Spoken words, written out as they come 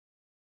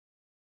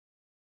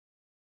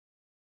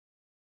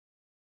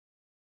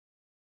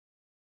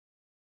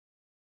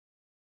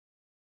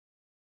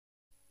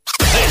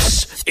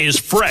This is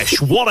Fresh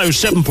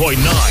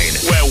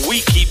 107.9, where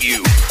we keep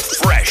you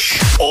fresh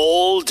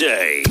all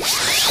day.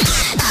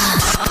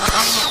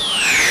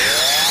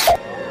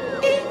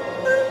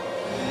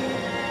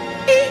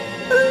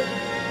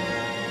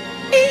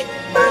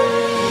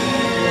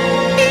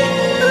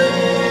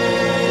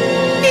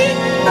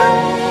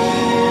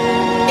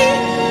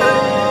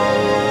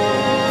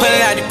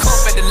 Pulling out the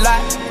coupe at the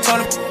lot,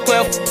 told him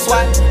 12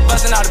 SWAT,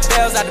 busting all the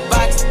bells out the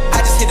box. I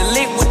just hit a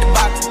lick with the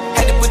box,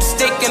 had to put the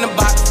stick in the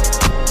box.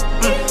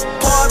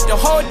 Pour up the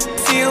whole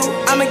field,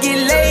 I'ma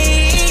get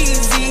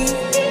lazy.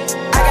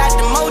 I got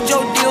the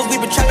mojo deals, we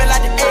been trapping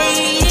like the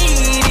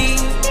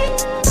 80s.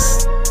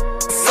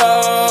 So,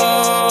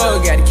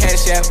 got the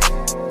cash out,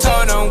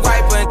 told them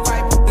wipe it,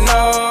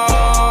 no,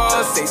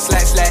 say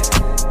slash slash.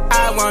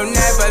 I won't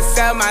never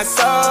sell my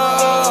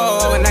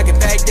soul, and I can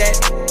back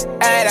that.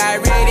 And I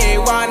really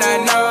wanna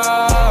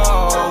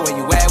know where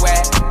you at,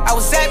 where I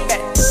was at back,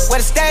 where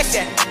the stash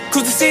at.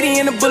 Cruise the city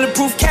in a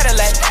bulletproof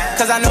Cadillac,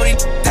 cause I know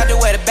these got to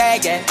where the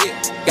bag at.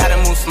 Gotta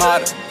move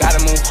smarter, gotta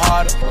move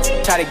harder.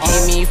 Try to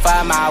give me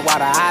 5 mile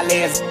water, I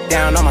lay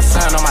down on my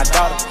son, on my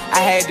daughter.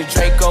 I had the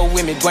Draco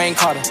with me, Dwayne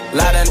Carter.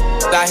 Lot of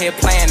out here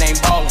playing, ain't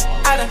ballin'.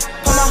 I done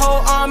put my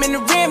whole arm in the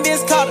rim,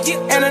 Vince Carter.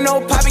 And I know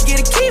Poppy get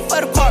a key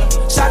for the quarter.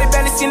 Shawty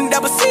barely seen the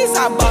double C's,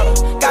 I bought her.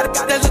 Got a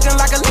that looking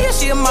like a Leah,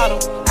 she a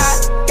model. I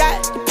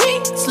got the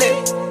pink slip,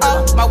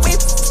 my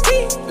whip's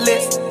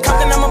speedless.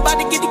 Compton, I'm about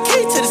to get the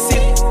key to the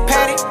city.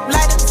 Patty,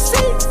 light up the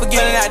seat.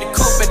 Forgetting out the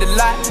coupe at the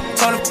lot.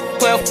 Told him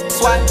 12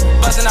 SWAT,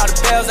 busting all the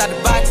bells out the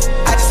box.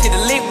 I just hit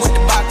a lick with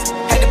the box,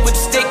 had to put the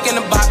stick in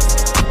the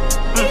box.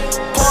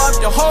 Pour up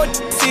the whole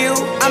field,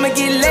 I'ma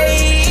get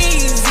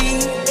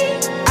lazy.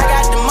 I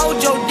got the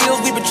mojo deals,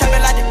 we been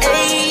trapping like the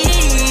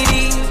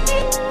 80s.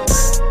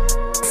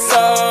 So,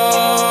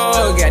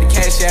 got the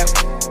cash out,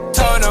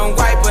 told them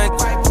wipe it,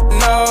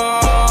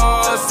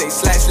 no, say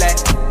slash slash.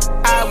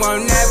 I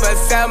won't never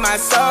sell my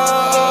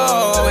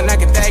soul, and I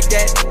can back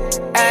that.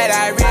 And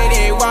I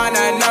really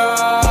wanna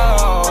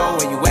know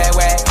where you at,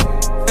 where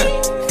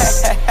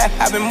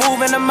I've been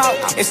moving them out,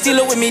 and steal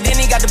it with me, then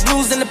he got the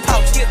blues in the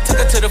pouch. Took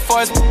her to the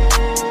forest.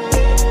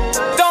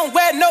 Don't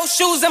wear no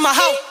shoes in my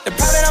house. The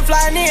private I'm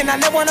flying in, I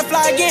never wanna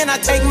fly again. I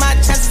take my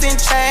chances in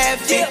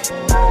traffic.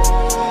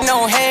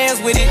 No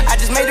hands with it. I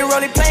just made the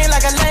rolling plane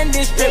like a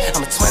landing strip.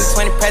 I'm a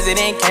 2020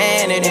 president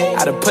candidate.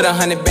 I done put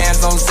 100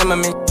 bands on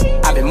Zimmerman.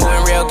 I've been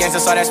moving real gangster,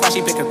 so that's why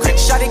she pick a crit.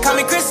 Shawty call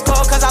me Chris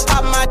Cole, cause I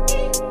pop my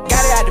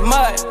got it out the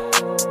mud.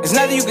 There's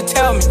nothing you can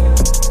tell me.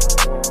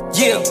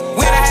 Yeah,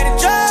 when I had a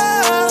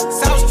drug,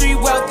 South Street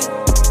wealthy.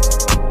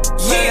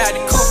 Yeah, I had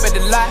the coupe at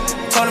the lot.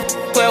 Told him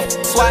 12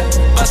 SWAT,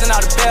 busting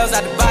all the bells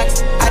out the box.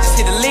 I just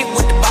hit a lick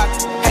with the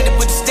box, had to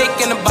put the stick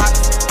in the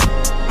box.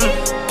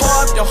 Pour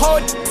up the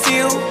whole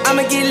field,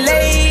 I'ma get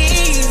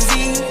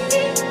lazy.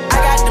 I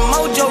got the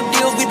mojo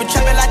deals, we been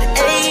trapping like the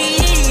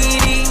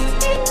 80s.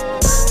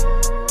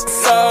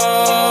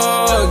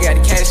 So, got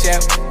the cash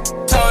out,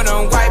 told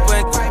them wipe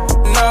it,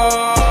 no,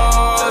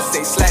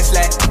 say slash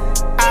slash.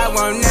 I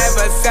won't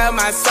never sell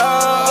my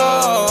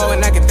soul,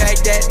 and I can back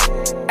that.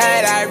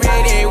 And I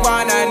really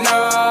wanna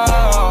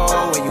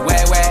know where you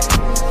at, where.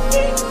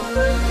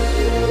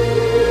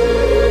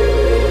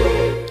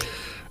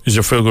 It's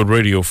your Feel Good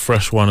Radio,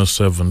 Fresh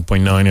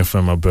 107.9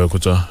 FM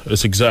Abeokuta.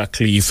 It's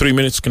exactly 3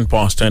 minutes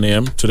past 10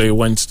 a.m. Today,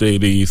 Wednesday,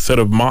 the 3rd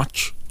of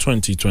March,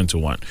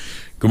 2021.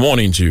 Good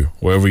morning to you,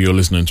 wherever you're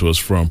listening to us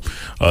from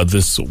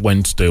this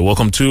Wednesday.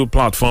 Welcome to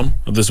Platform.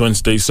 This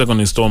Wednesday, second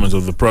installment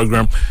of the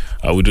program.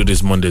 We do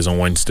this Mondays and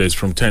Wednesdays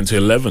from 10 to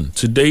 11.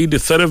 Today, the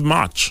 3rd of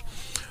March,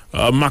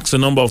 marks a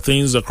number of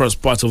things across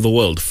parts of the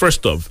world.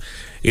 First off,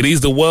 it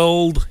is the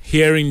World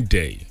Hearing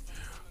Day.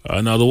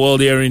 Now, the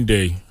World Hearing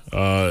Day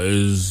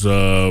is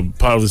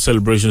part of the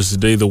celebrations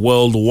today. The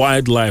World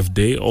Wildlife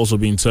Day also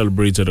being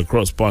celebrated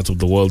across parts of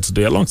the world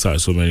today,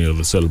 alongside so many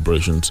other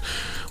celebrations.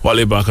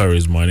 Wale Bakari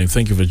is my name.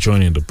 Thank you for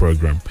joining the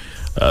program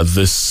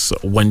this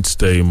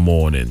Wednesday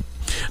morning.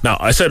 Now,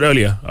 I said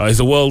earlier, it's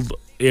the World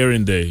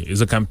Hearing Day.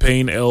 It's a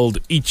campaign held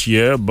each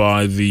year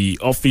by the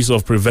Office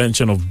of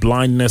Prevention of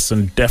Blindness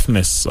and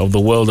Deafness of the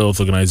World Health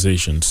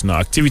Organization. Now,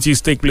 activities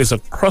take place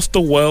across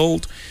the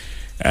world,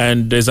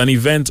 and there's an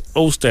event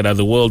hosted at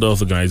the World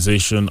Health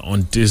Organization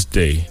on this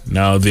day.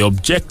 Now, the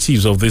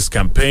objectives of this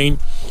campaign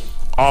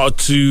are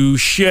to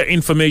share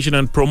information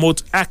and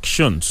promote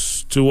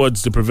actions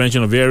towards the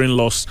prevention of hearing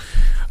loss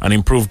and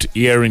improved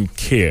hearing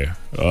care.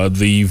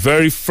 The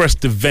very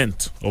first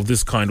event of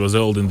this kind was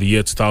held in the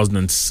year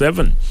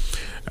 2007.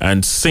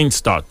 And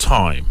since that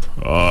time,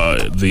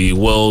 the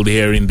World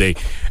Hearing Day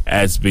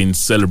has been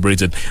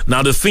celebrated.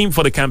 Now, the theme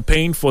for the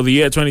campaign for the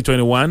year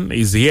 2021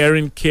 is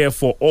Hearing Care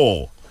for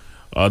All.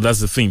 That's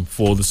the theme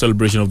for the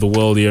celebration of the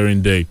World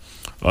Hearing Day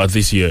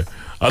this year.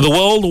 The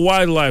World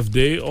Wildlife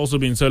Day also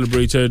being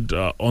celebrated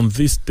on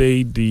this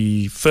day,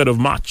 the 3rd of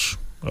March.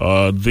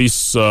 On the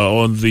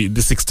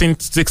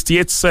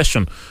 68th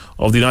session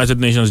of the United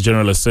Nations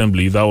General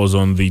Assembly, that was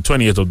on the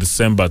 20th of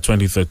December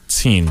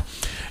 2013,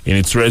 in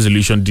its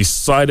resolution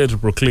decided to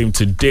proclaim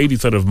today, the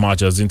 3rd of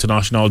March, as the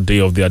International Day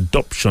of the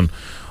Adoption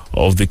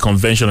of the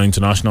Convention on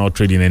International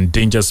Trade in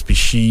Endangered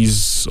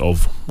Species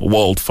of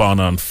World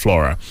Fauna and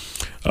Flora.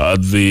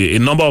 A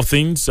number of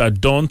things are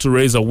done to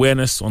raise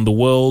awareness on the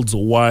world's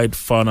wide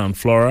fauna and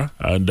flora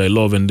and the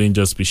law of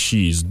endangered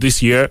species.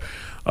 This year,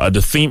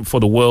 the theme for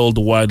the World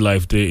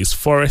Wildlife Day is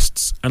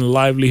Forests and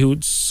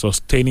Livelihoods,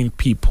 Sustaining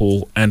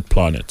People and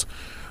Planet.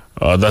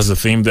 That's the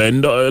theme there.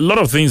 And a lot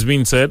of things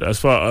being said as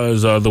far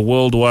as the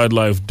World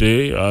Wildlife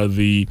Day,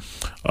 the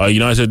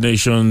United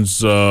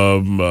Nations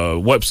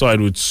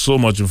website with so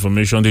much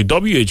information, the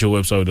WHO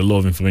website with a lot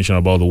of information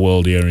about the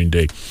World Hearing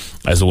Day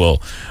as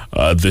well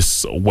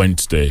this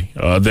Wednesday.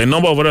 There are a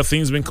number of other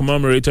things being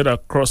commemorated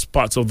across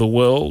parts of the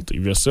world.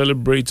 If you're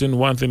celebrating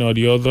one thing or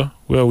the other,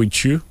 we're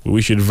with you. We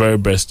wish you the very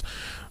best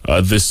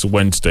this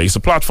Wednesday. It's a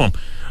platform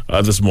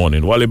this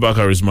morning. Wale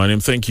Bakar is my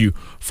name. Thank you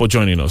for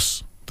joining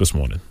us this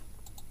morning.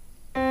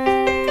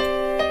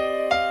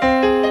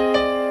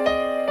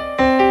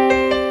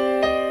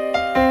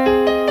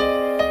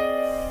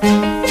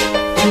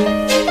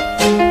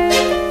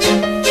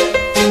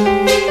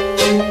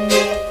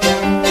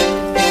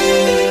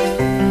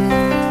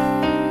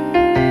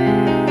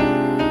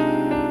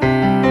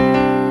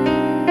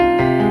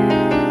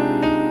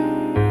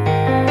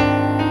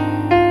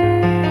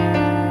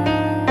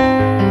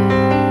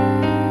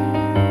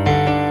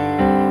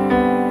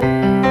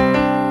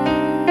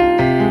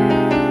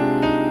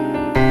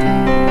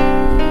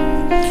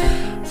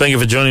 Thank you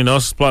for joining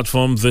us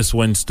platform this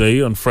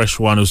Wednesday on Fresh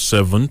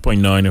 107.9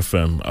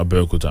 FM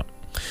Abeokuta.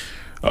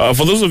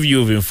 For those of you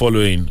who've been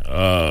following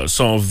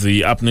some of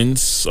the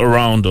happenings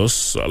around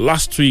us,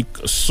 last week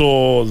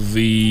saw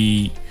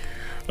the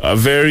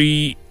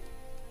very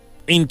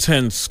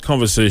intense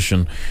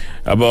conversation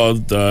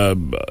about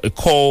a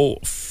call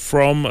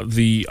from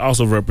the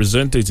House of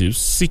Representatives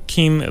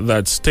seeking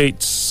that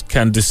states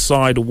can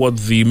decide what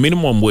the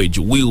minimum wage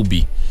will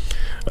be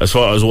as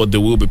far as what they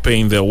will be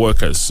paying their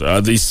workers.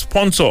 The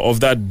sponsor of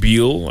that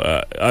bill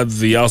at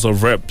the House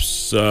of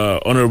Reps,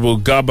 Honorable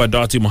Garba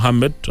Dati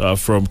Mohammed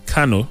from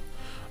Kano,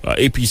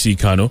 APC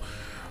Kano,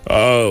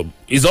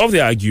 is of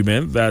the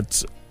argument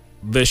that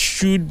there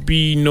should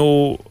be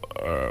no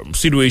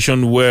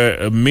situation where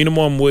a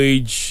minimum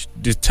wage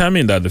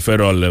determined at the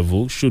federal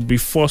level should be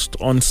forced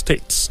on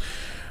states.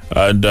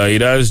 And it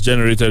has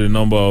generated a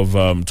number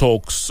of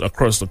talks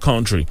across the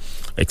country.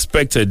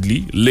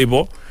 Expectedly,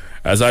 Labour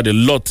has had a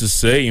lot to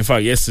say. In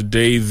fact,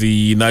 yesterday,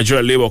 the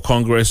Nigeria Labour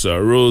Congress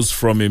rose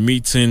from a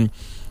meeting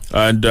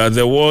and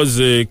there was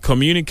a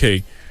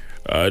communique.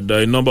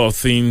 A number of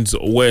things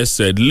were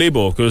said.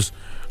 Labour, of course,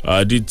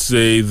 did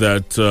say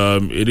that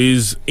it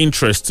is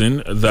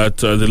interesting that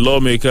the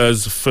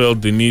lawmakers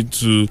felt the need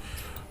to,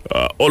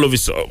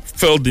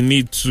 felt the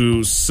need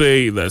to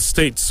say that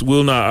states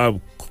will not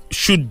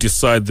should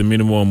decide the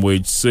minimum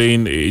wage,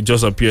 saying it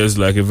just appears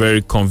like a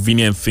very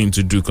convenient thing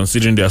to do,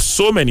 considering there are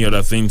so many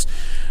other things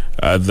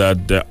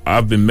that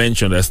have been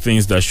mentioned as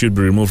things that should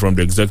be removed from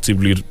the executive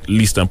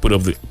list and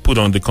put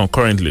on the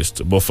concurrent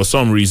list. But for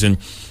some reason,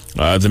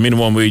 the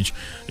minimum wage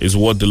is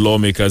what the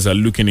lawmakers are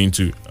looking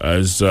into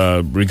as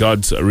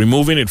regards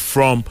removing it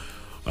from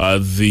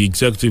the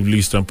executive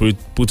list and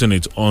putting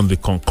it on the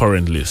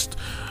concurrent list.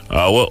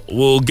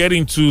 We'll get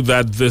into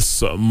that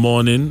this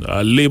morning.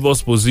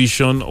 Labour's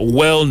position,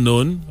 well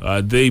known.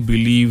 They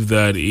believe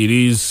that it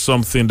is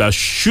something that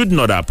should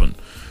not happen.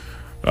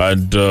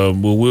 And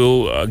we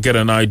will get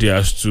an idea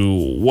as to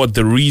what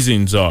the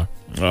reasons are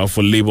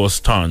for Labour's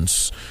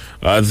stance.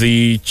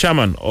 The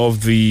chairman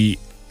of the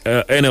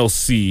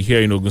NLC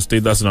here in Ogun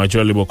State, that's the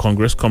Nigeria Labour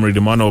Congress, Comrade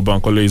Emmanuel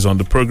Bankole, is on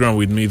the program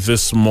with me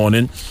this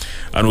morning.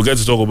 And we'll get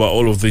to talk about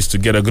all of this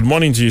together. Good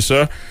morning to you,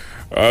 sir.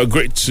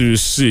 Great to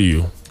see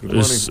you.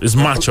 It's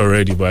March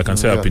already, but I can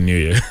say Happy New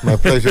Year. My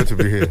pleasure to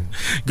be here.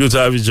 Good to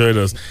have you join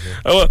us.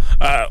 Yeah.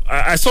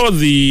 I saw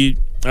the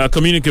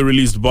communique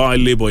released by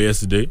Labour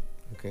yesterday.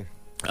 Okay.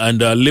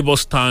 And Labour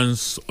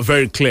stands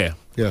very clear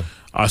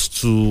as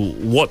to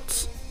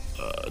what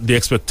the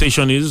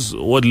expectation is,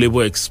 what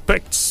Labour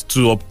expects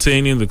to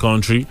obtain in the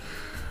country.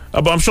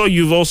 But I'm sure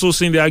you've also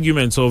seen the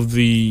arguments of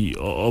the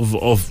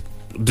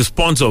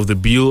sponsor of the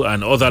bill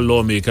and other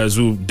lawmakers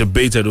who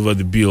debated over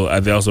the bill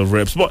at the House of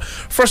Reps. But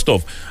first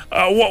off,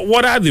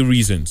 what are the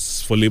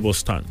reasons for Labour's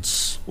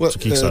stance? Well,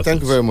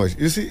 thank you very much.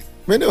 You see,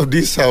 many of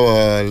these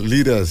our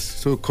leaders,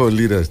 so-called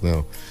leaders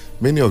now,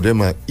 many of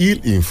them are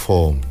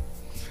ill-informed.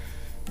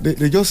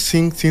 They just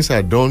think things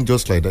are done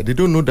just like that. They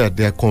don't know that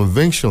there are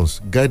conventions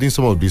guiding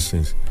some of these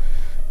things.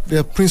 There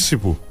are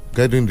principles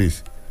guiding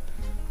this.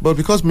 But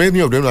because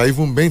many of them are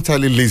even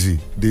mentally lazy,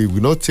 they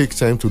will not take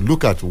time to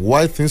look at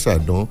why things are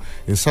done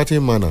in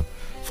certain manner.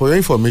 For your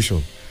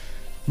information,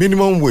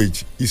 minimum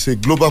wage is a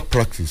global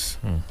practice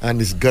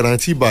and is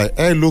guaranteed by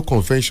ILO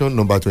Convention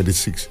number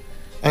 26.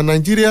 And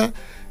Nigeria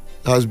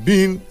has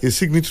been a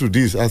signatory to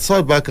this. As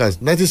far back as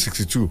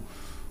 1962,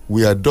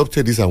 we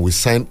adopted this and we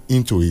signed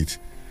into it.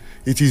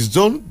 It is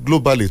done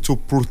globally to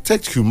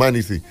protect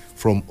humanity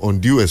from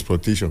undue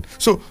exploitation.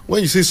 So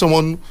when you see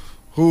someone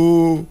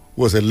who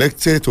was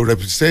elected to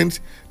represent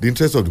the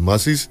interests of the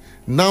masses,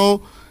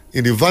 now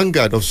in the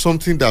vanguard of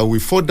something that will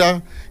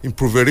further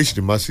impoverish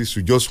the masses,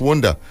 to just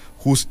wonder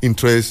whose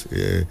interest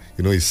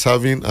is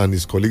serving, and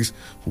his colleagues,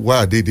 why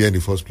are they there in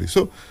the first place?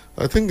 So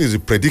I think it's a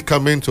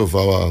predicament of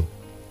our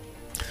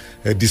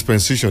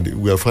dispensation.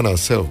 We have found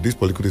ourselves, this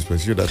political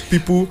dispensation, that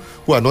people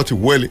who are not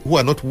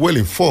well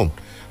informed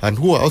and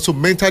who are also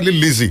mentally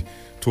lazy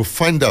to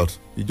find out,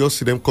 you just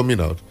see them coming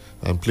out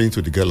and playing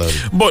to the gallery.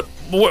 But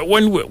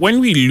when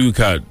we look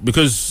at,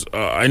 because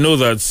I know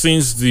that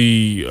since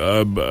the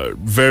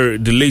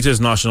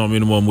latest national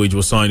minimum wage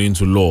was signed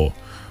into law,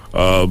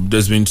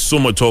 there's been so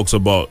much talks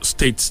about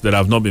states that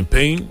have not been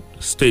paying,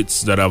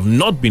 states that have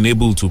not been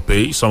able to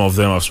pay. Some of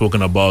them have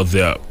spoken about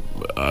their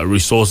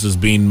resources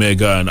being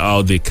mega and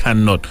how they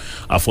cannot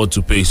afford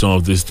to pay some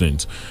of these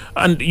things.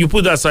 And you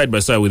put that side by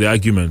side with the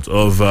argument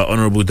of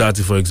Honorable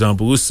Dati, for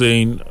example, who's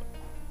saying,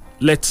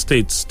 let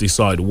states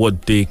decide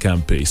what they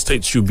can pay.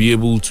 States should be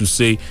able to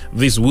say,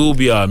 this will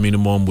be our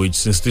minimum wage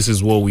since this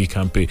is what we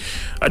can pay.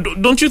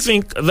 Don't you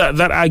think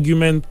that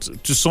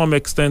argument, to some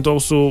extent,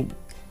 also,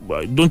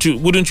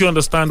 wouldn't you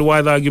understand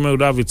why the argument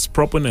would have its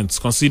proponents,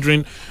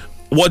 considering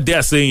what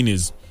they're saying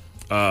is,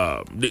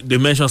 they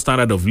mentioned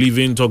standard of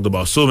living, talked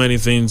about so many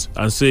things,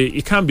 and say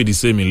it can't be the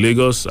same in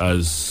Lagos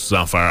as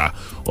Zamfara,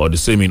 or the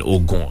same in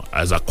Ogun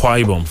as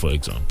Akwa Ibom, for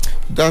example.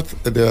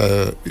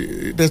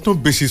 There's no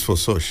basis for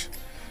such.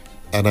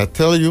 And I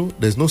tell you,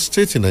 there's no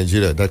state in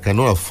Nigeria that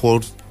cannot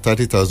afford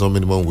 30,000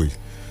 minimum wage.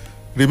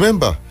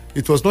 Remember,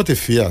 it was not a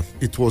fiat.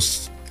 It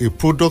was a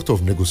product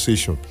of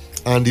negotiation.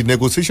 And the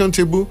negotiation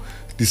table,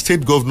 the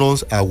state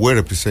governors are well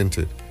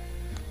represented.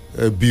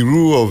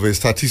 Bureau of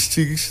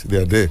Statistics,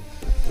 they are there.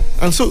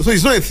 And so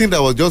it's not a thing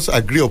that was just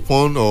agreed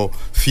upon or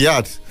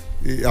fiat,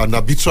 an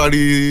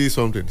arbitrary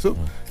something. So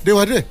they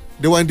were there.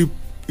 They were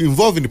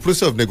involved in the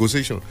process of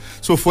negotiation.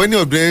 So for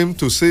any of them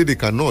to say they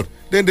cannot,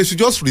 then they should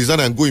just resign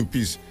and go in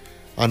peace,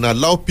 and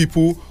allow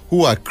people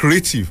who are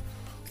creative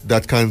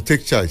that can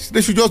take charge.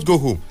 They should just go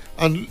home.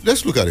 And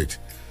let's look at it.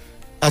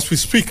 As we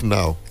speak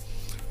now,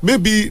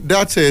 maybe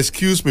that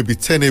excuse may be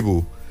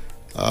tenable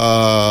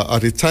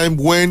at a time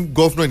when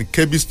governor in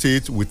Kebbi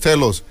State will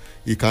tell us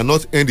he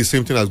cannot earn the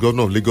same thing as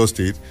governor of Lagos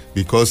State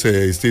because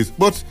he states.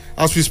 But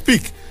as we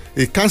speak,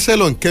 a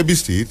councillor in Kebbi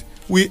State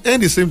will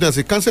earn the same thing as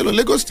a councillor in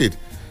Lagos State,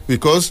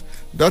 because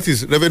that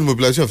is Revenue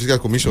Mobilization of Fiscal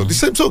Commission. The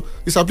same, so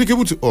it's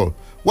applicable to all.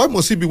 Why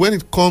must it be when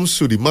it comes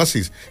to the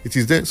masses? It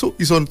is there. So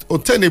it's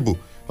untenable,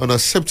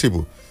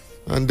 unacceptable.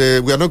 And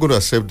we are not going to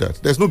accept that.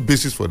 There's no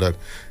basis for that.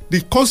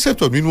 The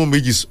concept of minimum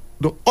wage is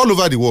all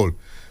over the world.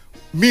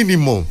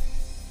 Minimum.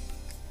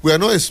 We are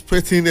not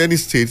expecting any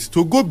state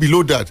to go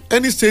below that.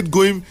 Any state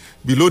going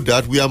below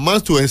that, we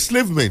amount to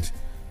enslavement.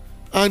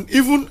 And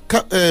even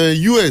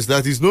US,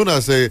 that is known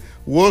as a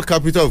world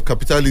capital of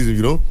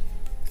capitalism,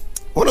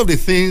 one of the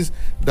things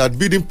that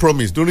Biden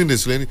promised during the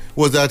slaying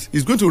was that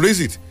he's going to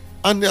raise it.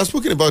 And they are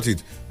speaking about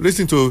it,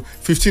 raising to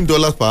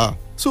 $15 per hour.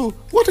 So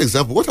what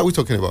are we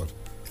talking about?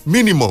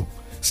 Minimum.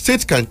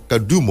 States can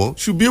do more,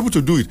 should be able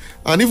to do it.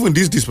 And even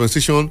this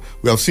dispensation,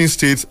 we have seen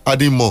states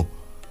adding more.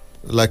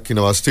 Like in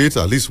our state,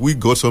 at least we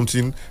got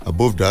something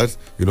above that,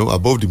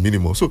 above the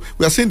minimum. So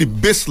we are saying the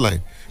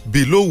baseline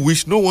below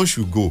which no one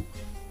should go.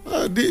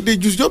 They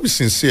should just be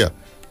sincere.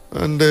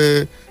 And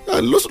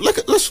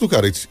let's look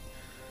at it.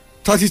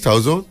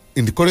 30,000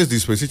 in the current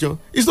dispensation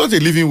is not a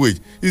living wage.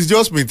 It's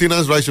just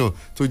maintenance ration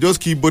to just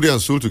keep body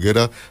and soul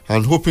together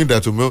and hoping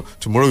that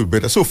tomorrow will be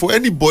better. So for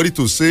anybody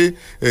to say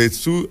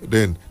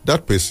then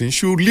that person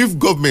should leave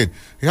government.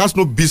 He has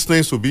no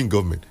business to be in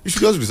government. He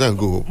should just resign and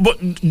go home. But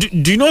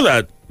do you know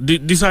that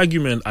this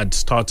argument had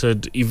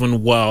started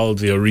even while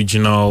the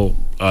original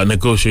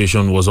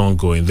negotiation was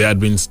ongoing? There had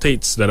been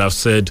states that have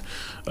said,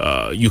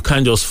 you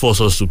can't just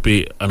force us to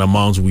pay an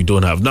amount we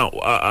don't have. Now,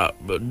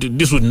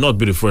 this would not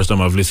be the first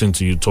time I've listened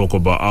to you talk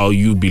about how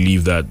you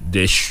believe that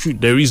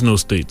there is no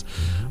state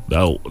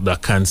that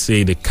can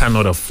say they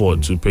cannot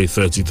afford to pay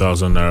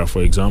 30,000 naira,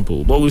 for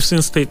example. But we've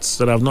seen states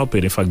that have not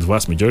paid. In fact, the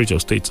vast majority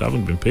of states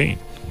haven't been paying.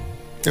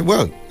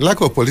 Well,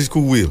 lack of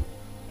political will.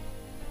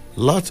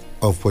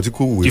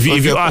 If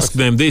you ask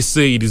them, they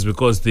say it is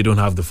because they don't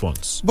have the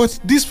funds. But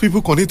these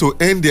people continue to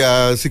earn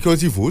their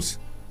security votes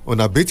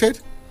unabated.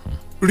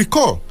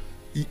 Recall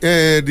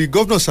the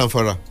governor of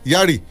Zamfara,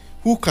 Yari,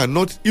 who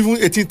cannot, even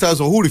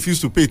 18,000, who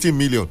refused to pay 18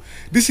 million.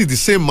 This is the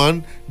same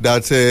man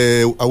that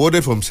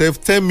awarded for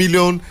himself 10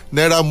 million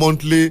naira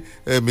monthly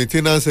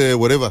maintenance,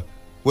 whatever,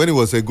 when he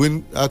was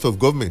going out of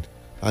government.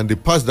 And they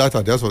passed that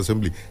at the House of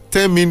Assembly.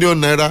 10 million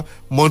naira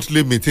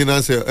monthly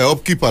maintenance,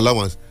 upkeep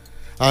allowance.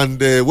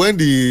 And when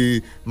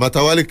the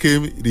Matawale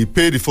came, he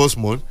paid the first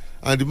month,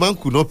 and the man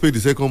could not pay the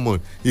second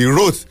month. He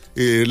wrote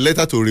a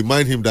letter to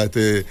remind him that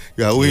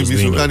you are owing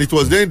me. And it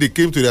was then they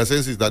came to their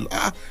senses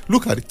that,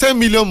 look at it, 10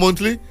 million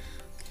monthly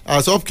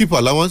as upkeep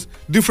allowance,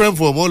 different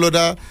from all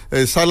other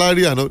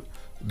salary and all,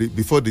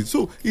 before this.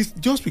 So it's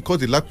just because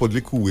they lack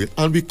political will,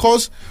 and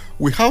because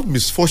we have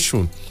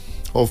misfortune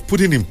of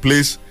putting in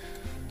place,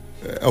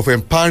 of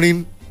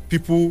empowering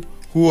people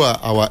who are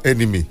our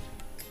enemy.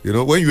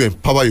 When you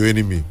empower your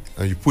enemy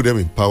and you put them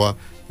in power,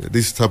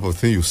 this type of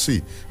thing you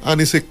see.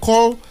 And it's a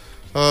call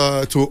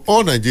to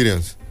all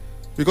Nigerians.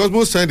 Because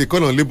most times they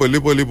call on labor,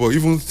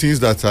 even things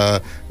that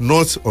are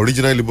not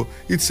original labor.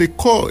 It's a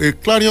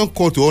clarion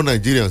call to all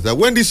Nigerians that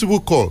when these people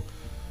call,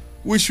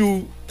 we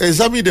should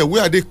examine them.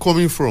 Where are they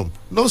coming from?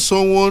 Not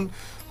someone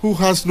who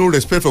has no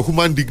respect for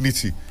human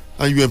dignity,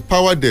 and you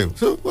empower them.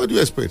 So what do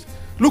you expect?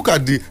 Look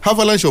at the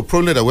avalanche of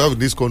problems that we have in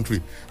this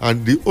country,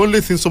 and the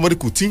only thing somebody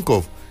could think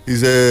of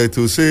is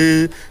to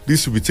say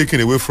this should be taken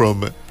away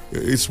from.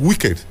 It's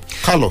wicked,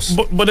 callous.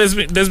 But there's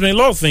been a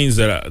lot of things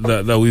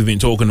that we've been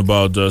talking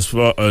about as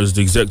far as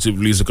the executive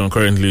list, the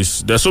concurrent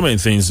list. There's so many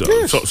things.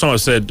 Yes. Some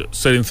have said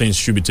certain things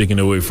should be taken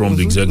away from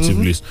the executive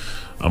list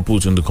and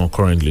put in the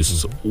concurrent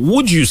list.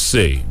 Would you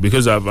say,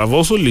 because I've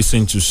also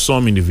listened to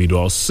some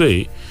individuals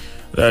say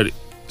that,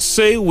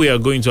 say we are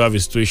going to have a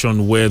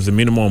situation where the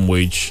minimum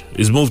wage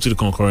is moved to the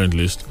concurrent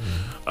list,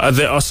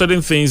 there are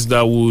certain things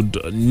that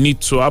would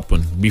need to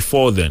happen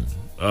before then.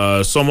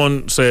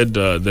 Someone said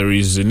there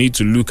is a need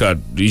to look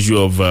at the issue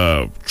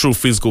of true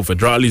fiscal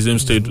federalism,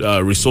 state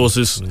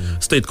resources,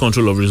 state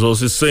control of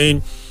resources,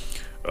 saying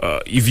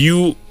if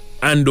you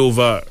hand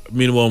over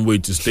minimum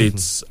wage to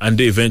states and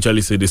they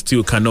eventually say they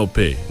still cannot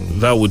pay,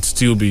 that would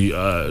still be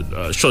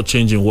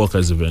shortchanging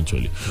workers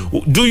eventually.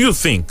 Do you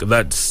think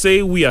that,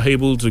 say we are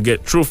able to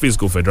get true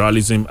fiscal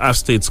federalism, have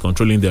states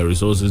controlling their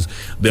resources,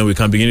 then we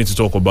can begin to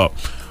talk about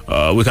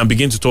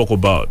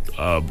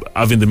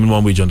having the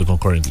minimum wage on the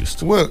concurrent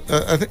list? Well,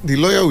 I think the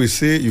lawyer will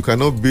say you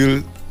cannot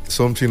build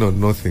something on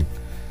nothing.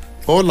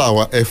 All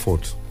our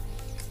effort,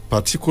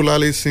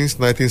 particularly since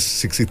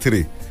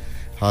 1963,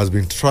 has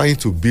been trying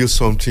to build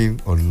something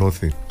on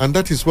nothing. And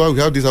that is why we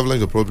have this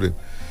avalanche of problem.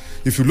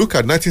 If you look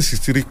at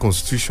 1963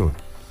 Constitution,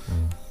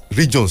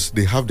 regions,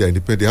 they have their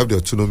independence, they have their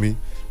autonomy,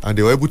 and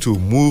they were able to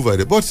move at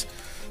it. But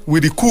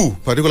with the coup,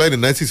 particularly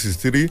in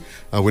 1963,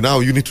 and we now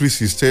have a unitary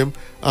system,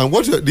 and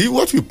what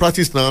we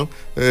practice now,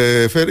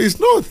 is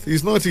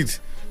not it.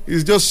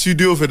 It's just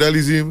pseudo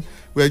federalism.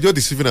 We are just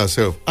deceiving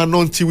ourselves. And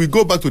until we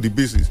go back to the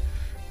basis,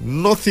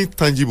 nothing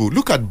tangible.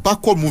 Look at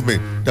backward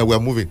movement that we are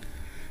moving.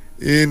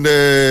 In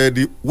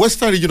the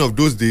western region of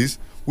those days,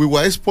 we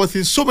were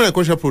exporting so many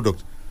agricultural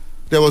products.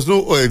 There was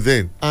no oil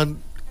then,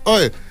 and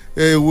oil,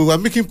 we were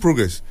making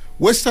progress.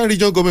 Western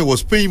region government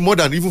was paying more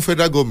than even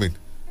federal government,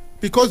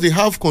 because they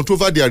have control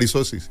over their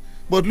resources.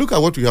 But look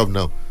at what we have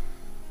now.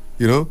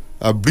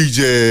 A bridge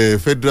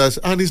federals,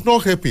 and it's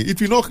not helping. It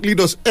will not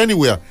lead us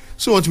anywhere.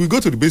 So until we go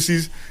to the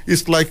basis,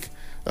 it's like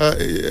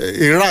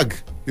a rag,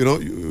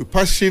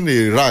 passing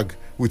a rag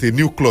with a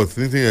new cloth,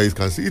 anything you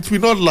can see. It will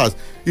not last.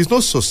 It's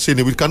not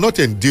sustainable. It cannot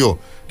endure.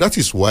 That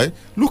is why,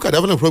 look at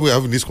the problem we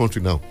have in this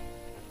country now.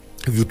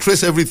 If you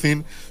trace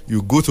everything,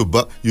 you go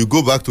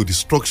back to the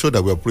structure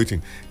that we're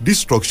operating. This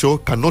structure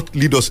cannot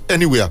lead us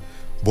anywhere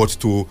but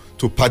to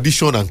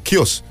perdition and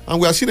chaos.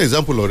 And we have seen an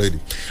example already.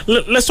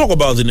 Let's talk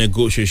about the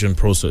negotiation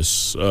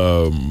process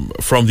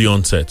from the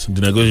onset,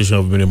 the negotiation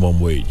of minimum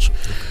wage.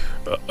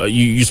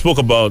 You spoke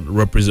about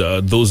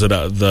those that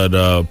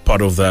are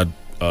part of that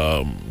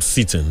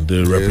sitting,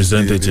 the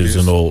representatives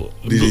and all.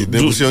 The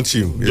negotiation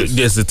team.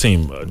 Yes, the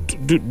team.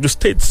 Do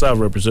states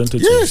have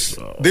representatives? Yes,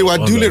 they were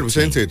duly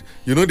represented.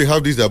 Team? They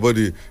have this about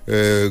the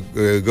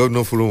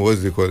Governor Fulham, what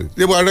do they call it?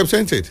 They were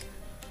represented.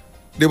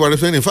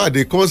 In fact,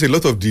 they caused a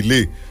lot of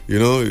delay,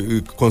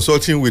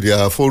 consulting with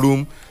their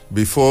forum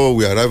before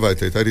we arrive at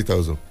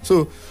 30,000.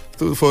 So,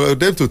 for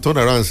them to turn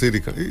around and say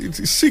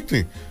it's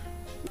sickening.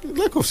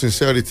 Lack of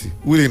sincerity,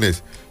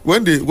 willingness.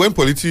 When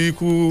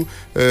political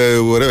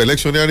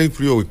electioneering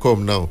period will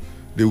come now,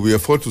 they will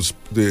afford to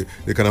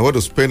they can afford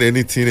to spend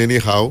anything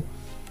anyhow,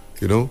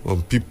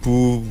 on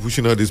people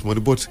pushing out this money.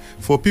 But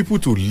for people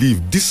to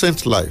live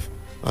decent life,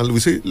 and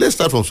we say let's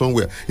start from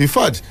somewhere. In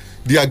fact,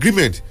 the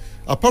agreement,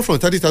 apart from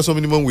 30,000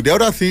 minimum, with the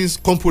other things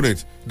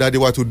component that they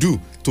were to do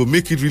to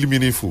make it really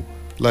meaningful,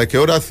 like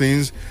other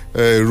things,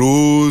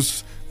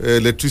 roads,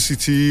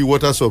 electricity,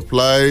 water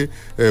supply,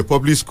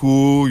 public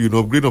school,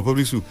 upgrade of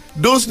public school.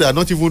 Those they are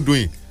not even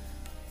doing.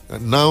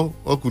 And now,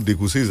 all they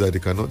could say is that they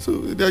cannot. So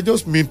they are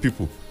just mean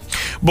people.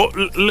 But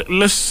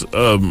let's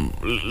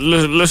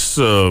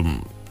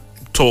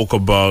talk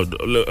about.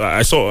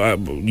 I saw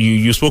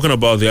you spoken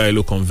about the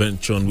ILO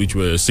convention, which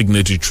we're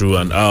signatory to,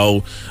 and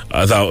how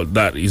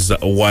that is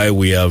why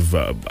we have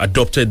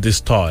adopted this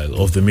style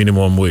of the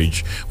minimum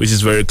wage, which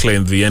is very clear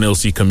in the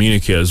NLC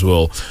communique as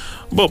well.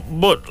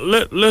 But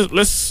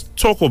let's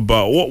talk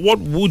about what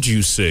would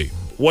you say?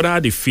 What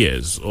are the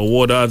fears or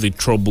what are the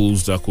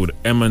troubles that could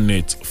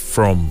emanate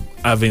from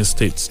having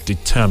states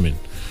determine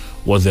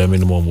what their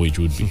minimum wage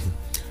would be?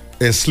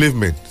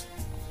 Enslavement.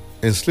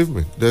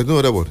 There's no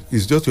other word.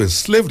 It's just to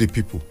enslave the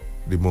people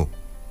the more.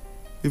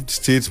 If the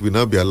states will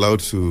not be allowed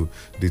to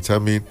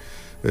determine,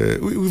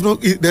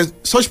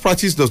 such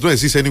practice does not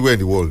exist anywhere in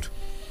the world.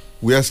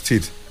 We are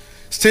states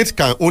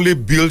can only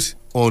build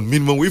on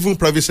minimum. Even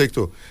private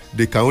sector,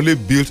 they can only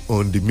build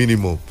on the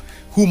minimum.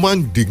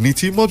 Human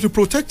dignity must be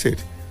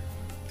protected,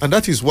 and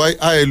that is why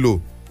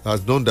ILO has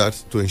done that,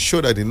 to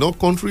ensure that in no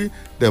country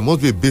there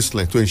must be a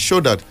baseline to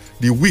ensure that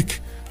the weak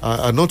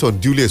are not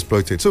unduly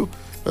exploited. So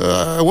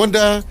I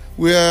wonder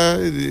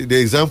where the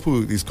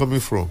example is coming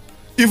from.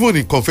 Even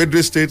in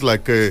confederate states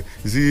like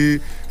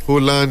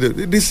Holland,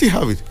 they still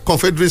have it.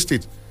 Confederate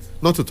state,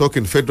 not to talk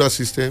in federal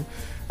system.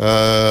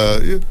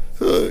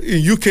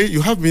 In UK,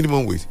 you have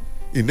minimum wage.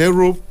 In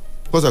Europe,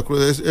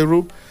 across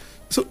Europe,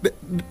 so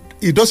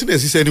it doesn't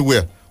exist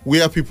anywhere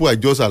where people are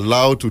just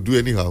allowed to do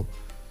anyhow,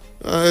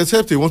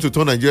 except they want to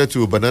turn Nigeria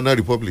to a banana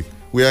republic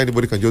where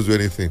anybody can just do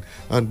anything,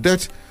 and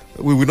that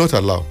we will not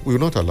allow. We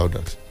will not allow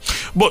that.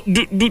 But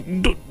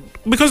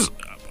because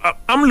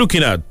I'm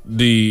looking at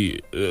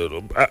the,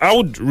 I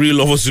would really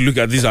love us to look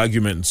at these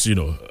arguments.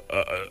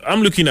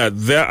 I'm looking at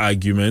their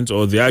argument,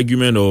 or the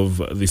argument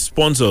of the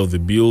sponsor of the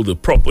bill, the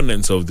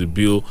proponents of the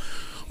bill,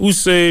 who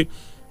say,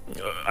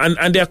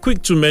 and they are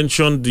quick to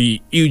mention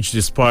the huge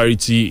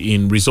disparity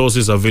in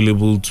resources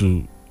available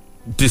to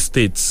these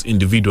states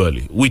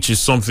individually, which is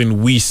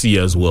something we see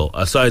as well,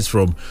 aside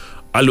from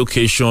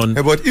allocation.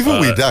 But even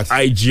with that,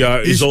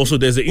 IGR is also,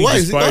 there's a huge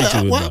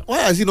disparity with that. Why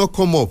has it not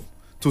come up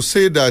to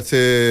say that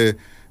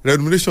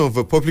remuneration of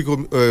a public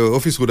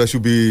office holder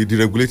should be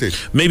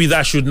deregulated? Maybe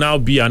that should now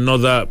be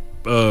another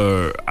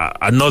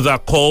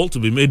call to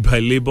be made by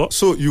Labour.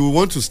 So you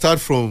want to start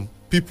from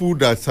people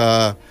that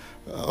are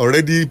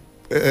already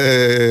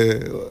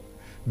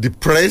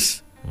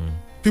depressed,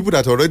 people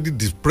that are already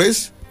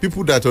depressed,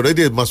 people that are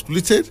already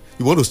emasculated.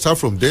 You want to start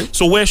from them?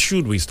 So where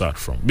should we start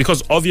from?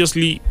 Because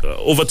obviously,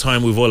 over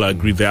time, we've all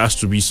agreed there has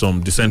to be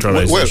some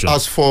decentralization. Well,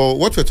 as for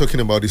what we're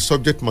talking about, the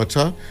subject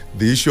matter,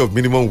 the issue of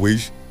minimum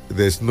wage,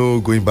 there's no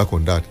going back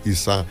on that.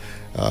 It's a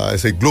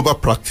global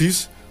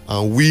practice,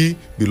 and we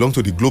belong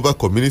to the global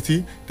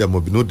community. There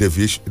must be no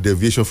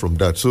deviation from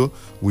that. So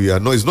we are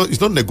not.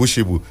 It's not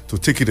negotiable to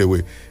take it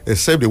away,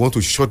 except they want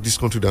to shut this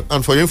country down.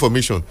 And for your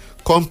information,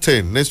 come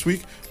 10 next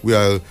week, we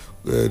are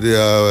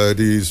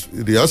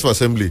the House of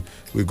Assembly.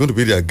 We're going to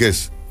be their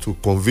guests to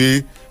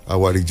convey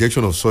our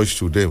rejection of such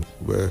to them.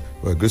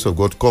 By grace of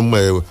God, come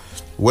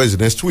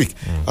Wednesday next week.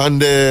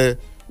 And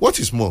what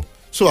is more,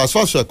 so as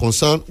far as we are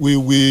concerned, we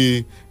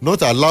will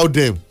not allow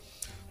them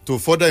to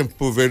further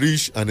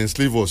impoverish and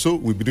enslave us. So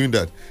we'll be doing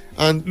that.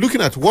 And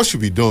looking at what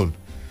should be done,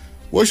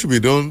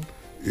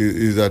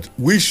 is that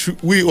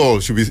we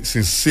all should be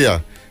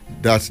sincere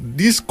that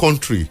this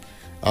country,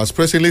 as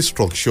presently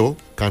structured,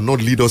 cannot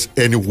lead us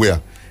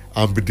anywhere,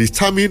 and be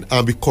determined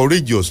and be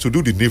courageous to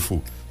do the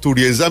needful, to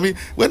re-examine.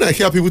 When I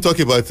hear people talk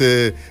about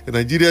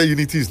Nigeria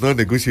unity is not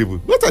negotiable,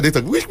 what are they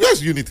talking?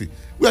 Where's unity?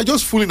 We are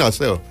just fooling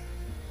ourselves.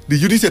 The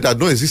unity that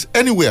don't exist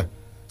anywhere.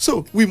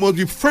 So we must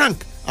be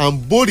frank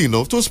and bold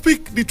enough to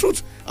speak the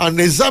truth and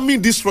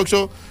examine this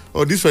structure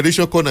or this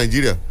federation called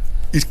Nigeria.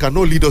 It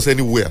cannot lead us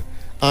anywhere.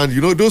 And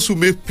those who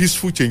make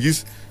peaceful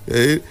changes,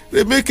 they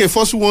make a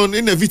forceful one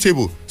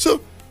inevitable.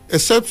 So,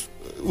 except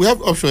we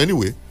have option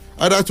anyway,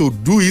 either to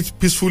do it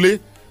peacefully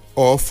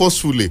or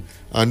forcefully,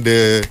 and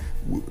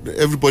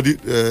everybody,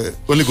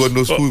 only God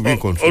knows who will be in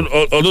control.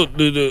 Although,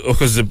 of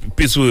course, the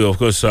peaceful, of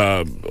course,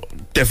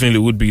 definitely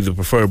would be the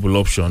preferable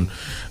option.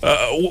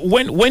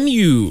 When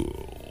you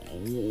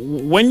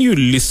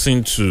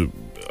listen to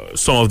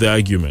some of the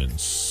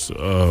arguments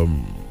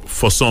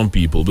for some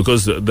people,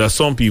 because there are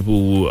some people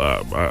who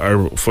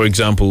are, for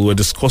example, we were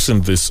discussing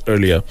this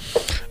earlier,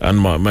 and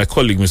my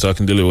colleague, Mr.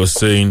 Akindele, was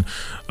saying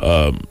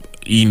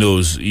he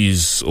knows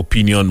his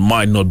opinion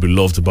might not be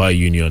loved by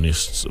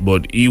unionists,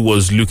 but he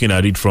was looking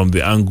at it from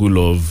the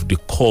angle of the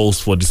calls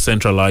for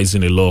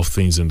decentralizing a lot of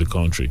things in the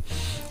country.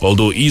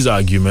 Although his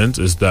argument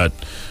is that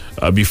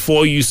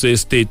before you say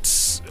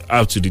states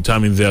have to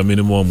determine their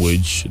minimum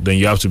wage, then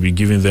you have to be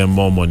giving them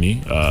more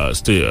money.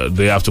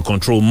 They have to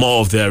control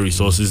more of their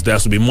resources. There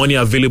has to be money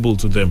available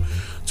to them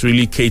to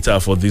really cater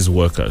for these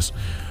workers.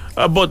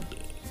 But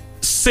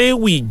say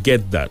we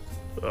get that,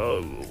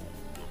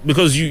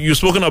 because you've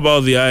spoken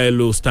about the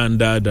ILO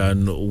standard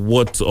and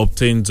what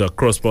obtains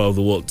across part of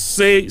the world.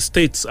 Say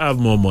states have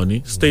more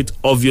money, states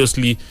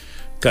obviously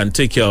can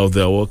take care of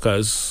their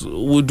workers.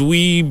 Would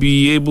we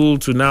be able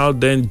to now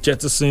then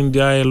jettison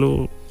the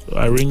ILO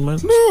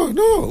arrangement?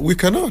 No, we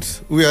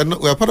cannot. We are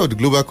not. We are part of the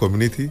global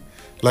community,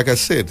 like I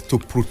said, to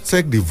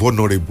protect the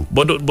vulnerable.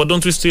 But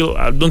don't we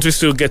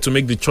still get to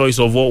make the choice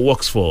of what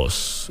works for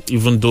us,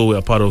 even though we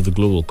are part of the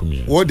global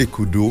community? What they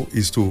could do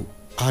is to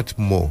add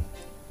more,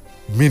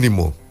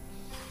 minimum.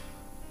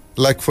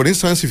 Like for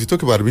instance, if you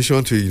talk about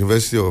admission to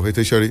university or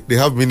tertiary, they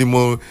have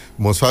minimum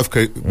must have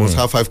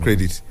 5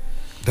 credits.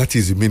 That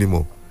is the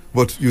minimum.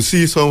 But you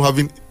see some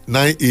having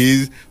 9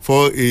 A's,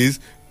 4 A's.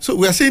 So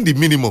we are saying the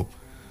minimum.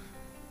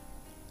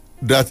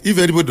 That if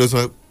anybody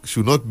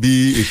should not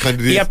be a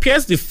candidate. It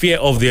appears the fear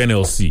of the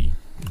NLC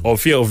or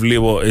fear of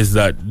Labour is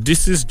that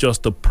this is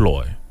just a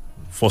ploy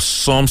for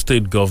some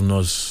state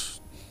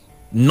governors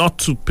not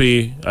to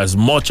pay as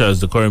much as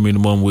the current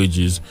minimum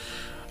wages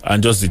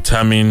and just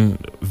determine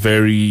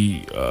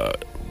very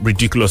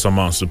ridiculous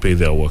amounts to pay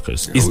their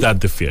workers. Is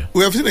that the fear?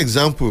 We have seen an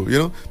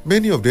example,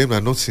 many of them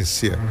are not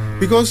sincere.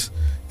 Because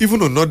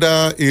even in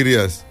other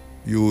areas,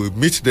 you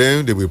meet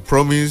them, they will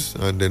promise,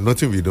 and then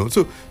nothing will be done.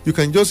 So you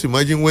can just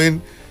imagine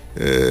when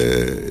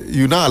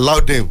you now allow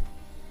them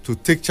to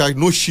take charge,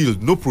 no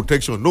shield, no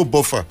protection, no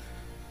buffer.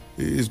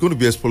 It's going to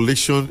be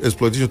exploitation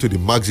to the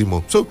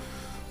maximum. So,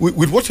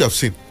 with what you have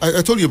seen,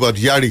 I told you about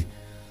Yari.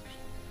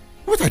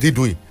 What are they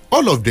doing?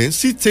 All of them,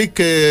 take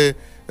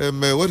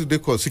what do they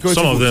call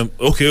security Some votes.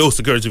 of them,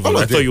 security vote.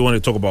 I thought you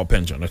wanted to talk about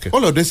pension. Okay.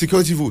 All of them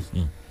security votes.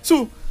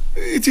 So,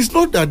 it is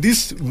not that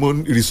this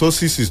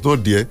resources is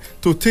not there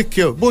to take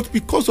care, but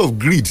because of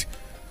greed,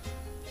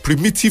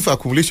 primitive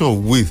accumulation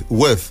of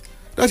wealth.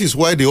 That is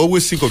why they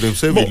always think of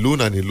themselves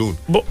alone and alone.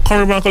 But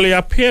Conrad Bankole, it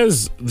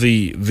appears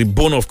the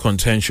bone of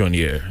contention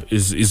here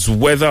is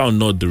whether or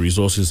not the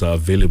resources are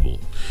available,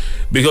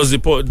 because the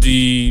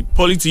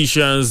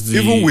politicians,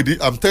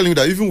 I'm telling you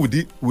that even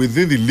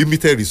within the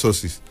limited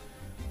resources,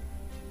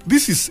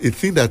 this is a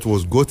thing that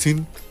was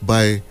gotten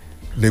by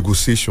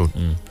negotiation,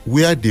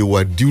 where they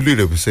were duly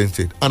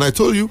represented. And I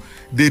told you,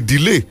 they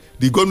delay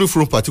the government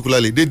front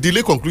particularly. They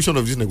delay conclusion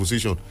of this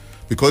negotiation.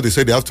 Because they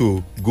said they have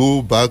to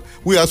go back.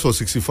 We asked for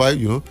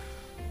 65,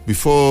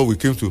 before we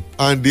came to.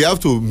 And they have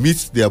to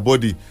meet their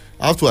body,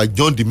 have to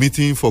adjourn the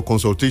meeting for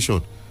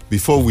consultation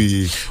before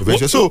we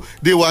venture. So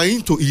they were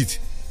into it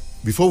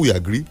before we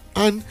agree.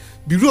 And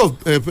Bureau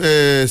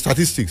of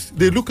Statistics,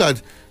 they look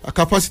at a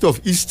capacity of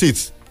each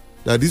state.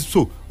 This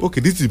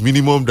is the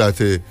minimum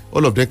that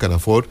all of them can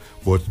afford,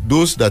 but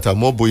those that are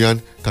more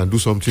buoyant can do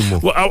something more.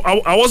 Well,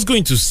 I was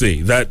going to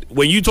say that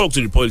when you talk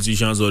to the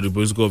politicians or the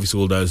political office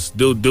holders,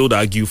 they'll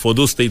argue for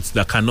those states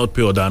that cannot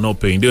pay or that are not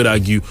paying, they'll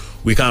argue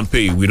we can't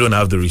pay, we don't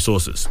have the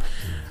resources.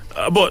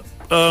 But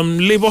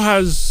Labour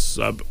has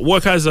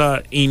workers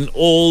are in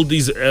all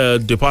these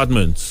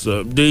departments.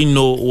 They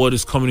know what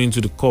is coming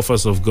into the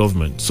coffers of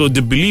government. So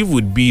the belief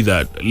would be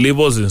that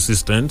Labour's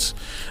insistence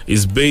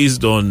is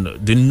based on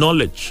the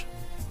knowledge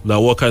that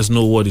workers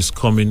know what is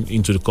coming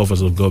into the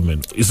coffers of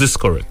government. Is this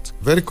correct?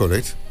 Very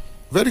correct.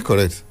 Very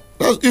correct.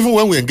 Even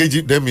when we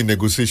engage them in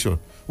negotiation,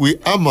 we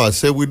arm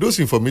ourselves with those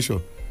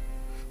information.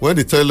 When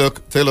they tell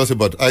us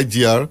about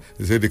IGR,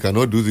 they say they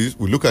cannot do this.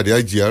 We look at the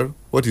IGR,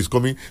 what is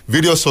coming,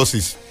 various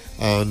sources,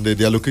 and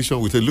the allocation.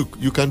 We say, look,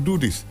 you can do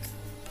this.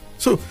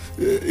 So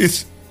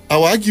it's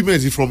our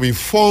argument is from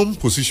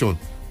informed position.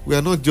 We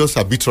are not just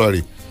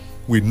arbitrary.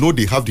 We know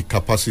they have the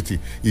capacity.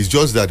 It's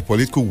just that the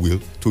political will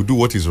to do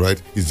what is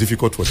right is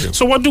difficult for them.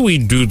 So what do we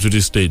do to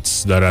the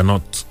states that are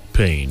not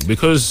paying?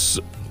 Because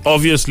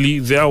obviously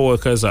their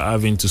workers are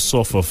having to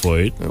suffer for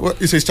it. Well,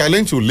 it's a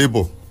challenge to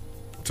Labour,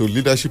 to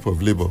leadership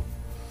of Labour.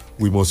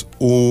 We must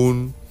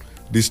own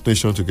this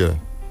nation together.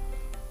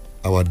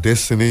 Our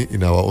destiny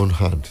in our own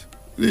hand.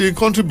 The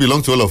country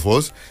belongs to all of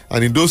us,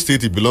 and in those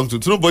states it belongs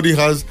to. Nobody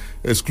has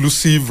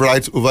exclusive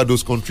rights over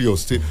those country or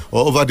state,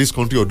 or over this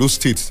country or those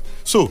states.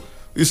 So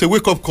it's a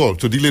wake-up call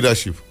to the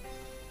leadership.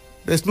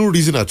 There's no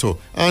reason at all.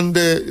 And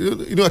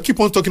I keep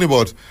on talking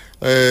about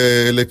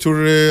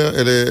electoral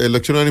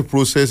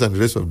process and the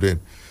rest of them.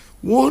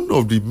 One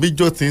of the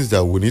major things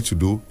that we need to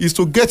do is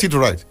to get it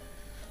right,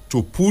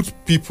 to put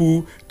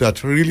people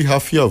that really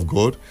have fear of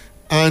God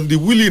and the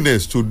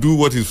willingness to do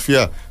what is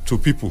fair to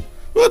people.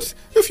 But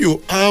if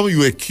you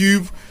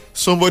equip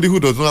somebody who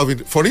does not have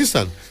it, for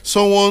instance,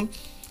 someone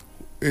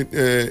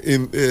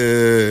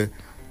living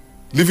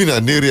in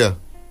an area,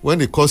 when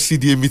they call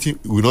CDA meeting,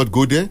 he will not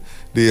go there.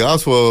 They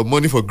ask for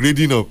money for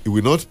grading up, he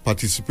will not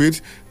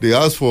participate. They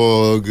ask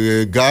for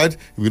guard,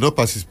 he will not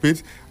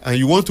participate. And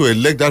you want to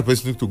elect that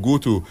person to go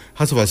to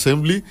House of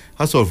Assembly,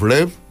 House of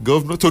Rep,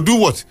 Governor, to do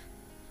what?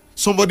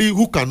 Somebody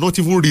who cannot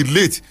even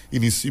relate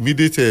in his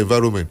immediate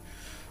environment.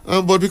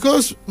 But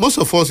because most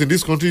of us in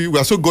this country, we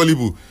are so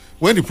gullible,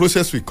 when the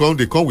process will come,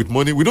 they come with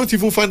money, we don't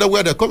even find out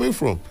where they're coming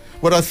from.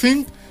 But I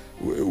think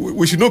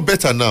we should know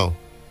better now.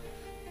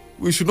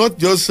 We should not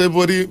just say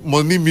money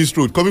means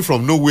road, coming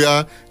from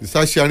nowhere, they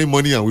start sharing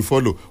money and we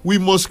follow. We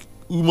must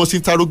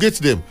interrogate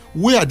them.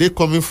 Where are they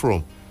coming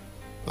from?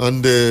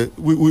 And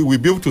we'll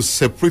be able to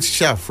separate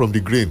chaff from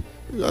the grain.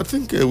 I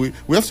think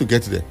we have to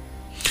get there.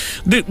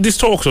 This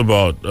talks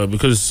about,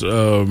 because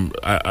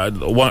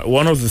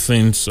one of the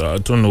things, I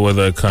don't know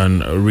whether I can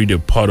read a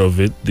part of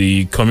it,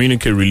 the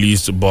communique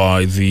released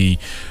by the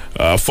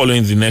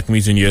following the NEC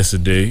meeting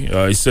yesterday,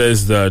 it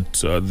says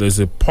that there's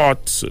a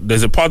part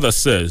that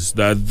says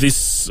that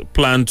this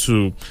plan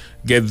to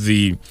get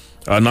the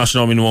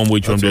national minimum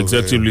wage from the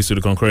executive list to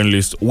the concurrent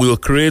list will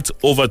create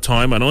over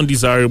time an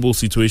undesirable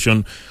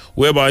situation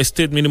whereby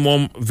state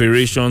minimum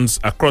variations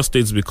across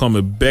states become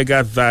a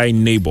beggar thy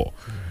neighbor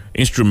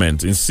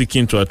instrument in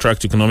seeking to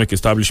attract economic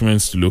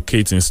establishments to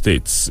locate in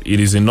states. It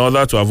is in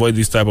order to avoid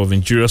this type of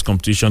injurious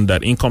competition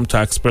that income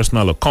tax,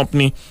 personal or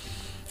company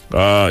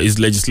is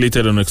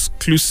legislated on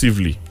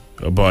exclusively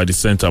by the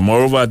center.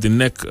 Moreover, the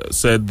NEC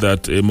said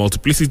that a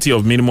multiplicity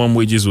of minimum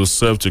wages will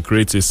serve to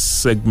create a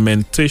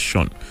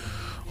segmentation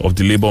of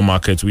the labor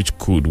market which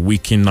could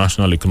weaken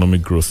national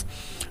economic growth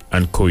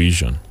and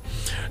cohesion.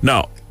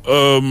 Now,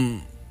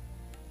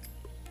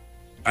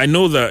 I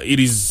know that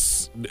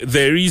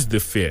there is the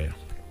fear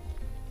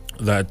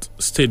that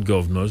state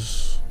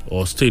governors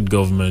or state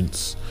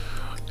governments,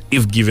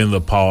 if given the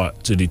power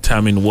to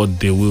determine what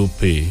they will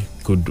pay,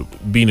 could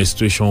be in a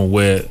situation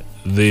where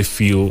they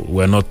feel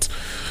we're not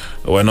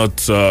We're not.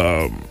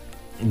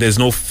 There's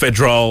no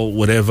federal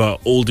whatever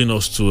holding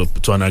us to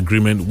an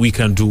agreement. We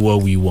can do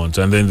what we want,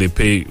 and then they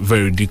pay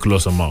very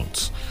ridiculous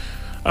amounts.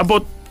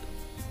 But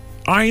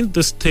aren't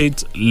the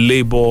state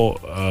labor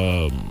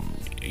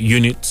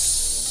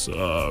units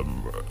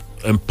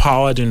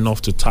empowered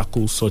enough to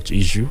tackle such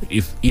issue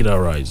if it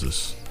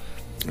arises?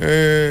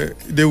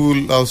 They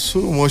will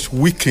so much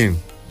weaken,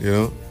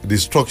 the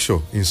structure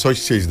in such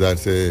stage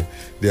that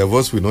their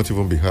voice will not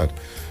even be heard.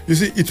 You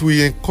see, it will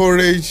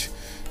encourage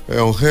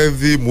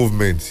unhealthy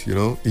movement,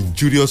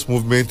 injurious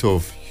movement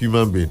of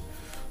human being.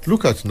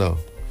 Look at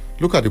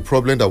the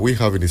problem that we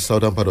have in the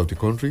southern part of the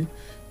country,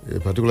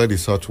 particularly the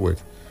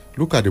southwest.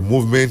 Look at the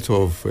movement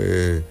of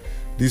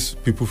these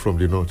people from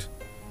the north.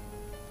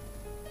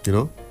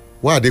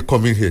 Why are they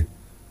coming here?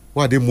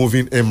 Why are they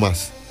moving en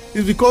masse?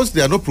 It's because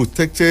they are not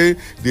protected,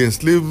 the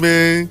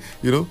enslavement,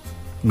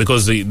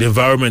 Because the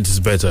environment is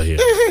better here.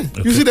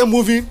 Okay. You see them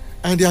moving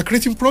and they are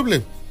creating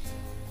problem.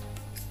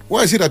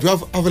 Why is it that you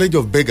have average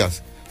of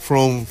beggars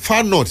from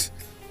far north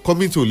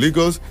coming to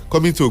Lagos,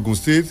 coming to Ogun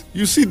State?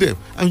 You see them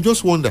and you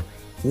just wonder,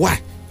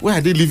 why? Why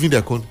are they leaving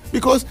their country?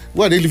 Because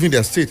why are they leaving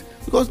their state?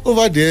 Because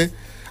over there,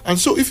 and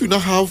so if you now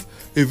have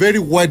a very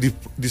wide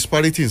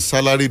disparity in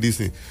salary, this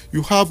thing,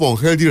 you have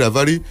unhealthy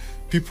rivalry,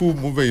 people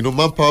movement,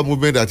 manpower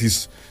movement that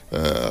is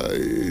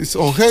unhealthy.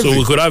 So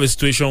we could have a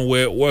situation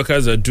where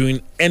workers are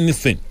doing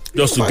anything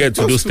just to get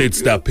to those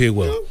states that pay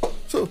well.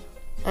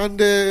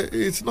 And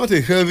it's not a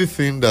healthy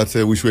thing that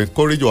we should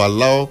encourage or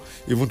allow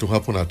even to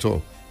happen at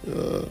all.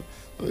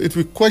 It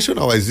will question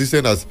our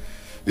existence as,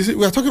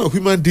 we are talking of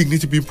human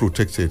dignity being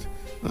protected.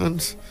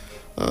 And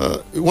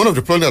one of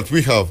the problems that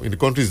we have in the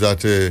country is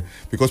that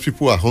because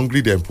people are hungry,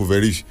 they're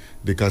impoverished,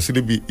 they can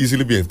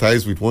easily be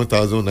enticed with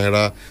 1,000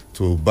 naira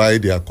to buy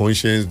their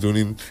conscience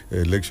during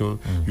election.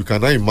 You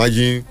cannot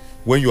imagine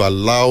when you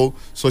allow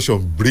such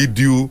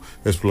unbridled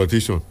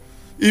exploitation.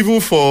 Even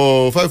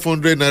for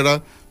 500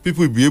 naira,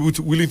 people will be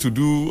willing to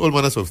do all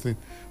manners of things.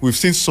 We've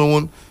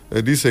seen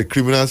these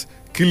criminals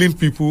killing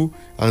people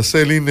and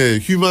selling a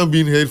human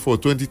being head for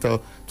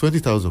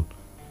 20,000.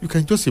 You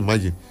can just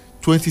imagine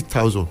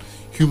 20,000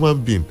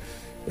 human being,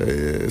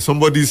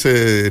 somebody's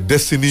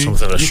destiny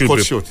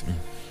cut short.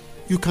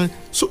 You can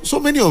so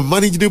many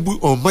unmanageable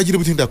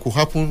things that could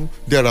happen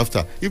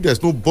thereafter if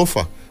there's no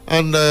buffer.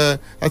 And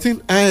I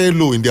think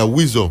ILO, in their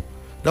wisdom,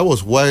 that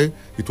was why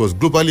it was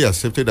globally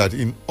accepted that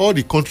in all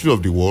the countries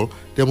of the world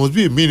there must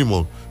be a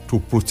minimum to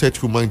protect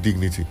human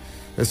dignity.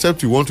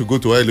 Except you want to go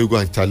to ILO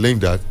and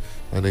challenge that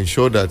and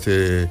ensure that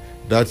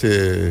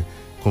that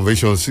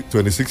Convention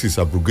 26 is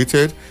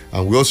abrogated,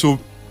 and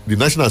the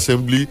National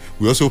Assembly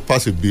will also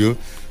pass a bill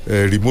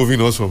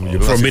removing us from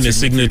being a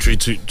signatory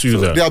to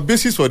that. There are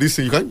basis for this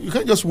thing. You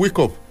can't just wake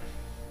up.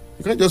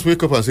 You can't just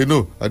wake up and say,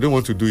 no, I don't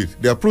want to do it.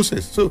 There are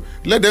process. So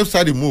let them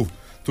start the move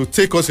to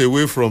take us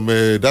away from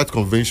that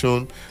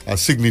convention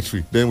as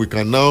signatory. Then we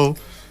can now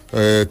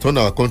turn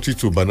our country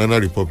to banana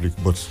republic.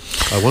 But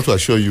I want to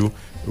assure you,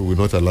 we will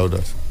not allow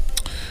that.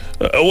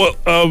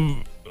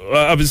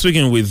 I've been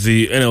speaking with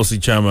the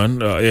NLC chairman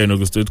here in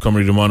Ogun State,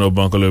 Comrade Emmanuel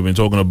Bankole. We've been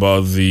talking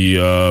about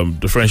the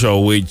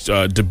differential wage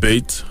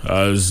debate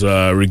as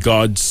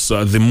regards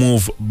the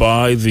move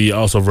by the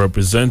House of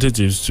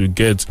Representatives to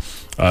get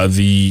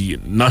the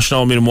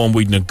national minimum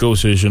wage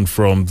negotiation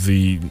from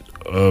the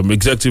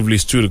executive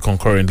list to the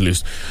concurrent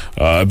list.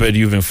 I bet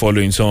you've been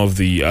following some of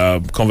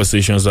the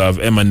conversations that have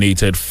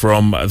emanated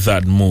from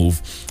that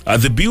move.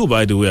 The bill,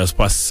 by the way, has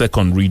passed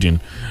second reading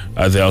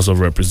at the House of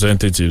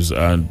Representatives,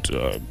 and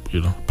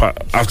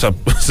after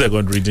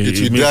second reading, it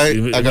will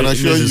die. I can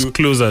assure you,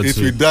 it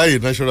will die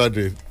in national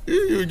day.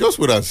 You just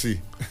would have see.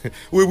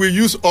 We will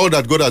use all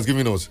that God has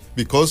given us,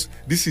 because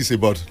this is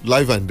about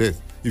life and death.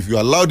 If you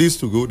allow this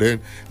to go, then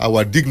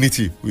our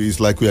dignity is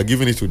like we are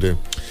giving it to them.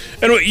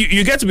 Anyway,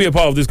 you get to be a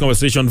part of this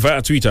conversation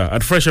via Twitter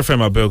at Fresh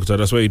FM Abeokuta.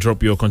 That's where you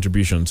drop your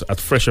contributions at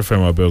Fresh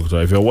FM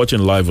Abeokuta. If you're watching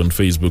live on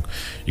Facebook,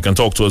 you can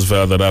talk to us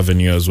via that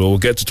avenue as well. We'll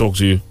get to talk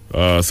to you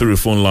through the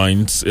phone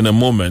lines in a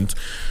moment.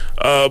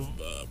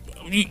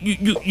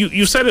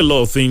 You said a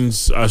lot of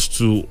things as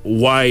to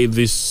why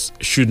this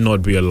should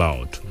not be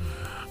allowed.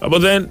 But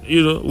then,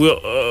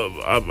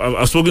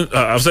 I've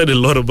said a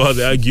lot about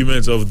the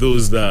arguments of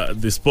those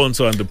that the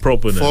sponsor and the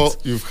proponents.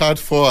 You've had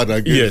four and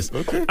against. Yes.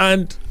 Okay.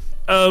 And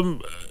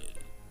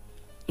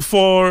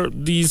for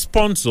the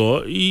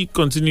sponsor, he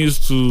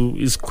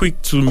is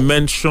quick to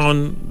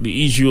mention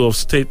the issue of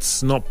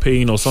states not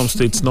paying or some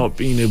states not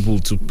being able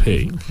to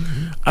pay.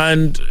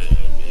 And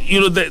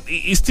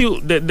there's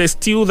still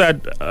that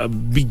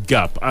big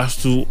gap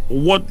as to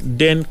what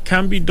then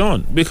can be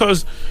done,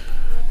 because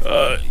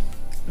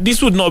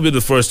this would not be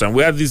the first time.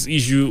 We had this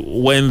issue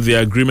when the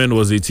agreement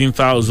was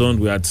 18,000.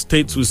 We had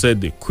states who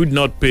said they could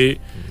not pay.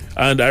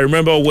 And I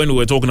remember when we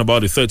were talking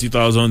about the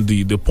 30,000,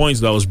 the point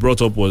that was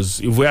brought up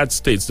was, if we had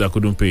states that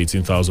couldn't pay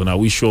 18,000, are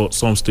we sure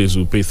some states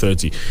will pay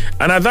 30?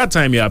 And at that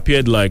time, it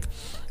appeared like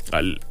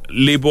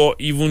Labour,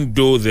 even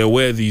though there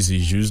were these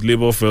issues,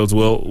 Labour felt,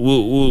 well,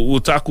 we'll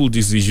tackle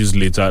these issues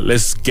later.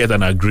 Let's get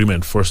an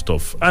agreement first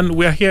off. And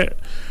we're here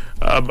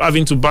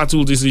having to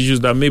battle these issues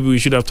that maybe we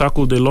should have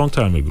tackled a long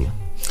time ago?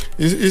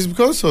 It's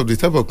because of the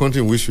type of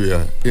country in which we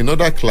are. In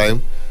other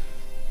clime,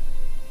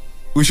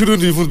 we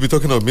shouldn't even be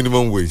talking of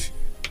minimum wage.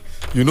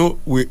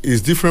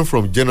 It's different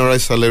from general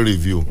salary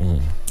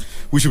review.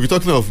 We should be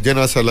talking of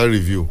general salary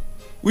review,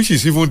 which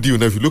is even due.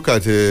 Now, if you look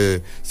at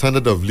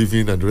standard of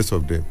living and the rest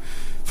of them,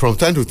 from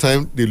time to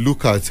time, they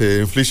look at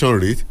inflation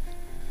rate.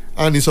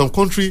 And in some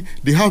country,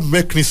 they have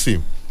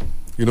mechanism,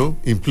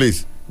 in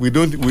place.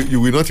 You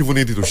will not even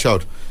need to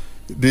shout.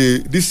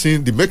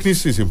 The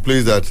mechanism is in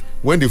place that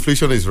when the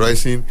inflation is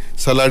rising,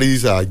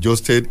 salaries are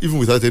adjusted even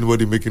without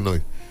anybody making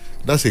noise.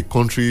 That's a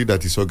country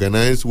that is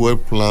organized, well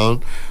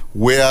planned,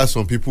 where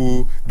some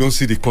people don't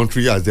see the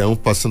country as their own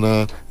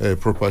personal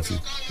property.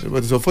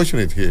 But it's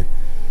unfortunate here.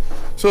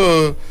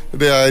 So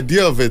the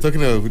idea of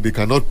talking about they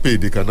cannot pay,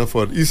 they cannot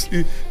afford,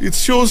 it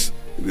shows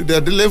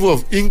that the level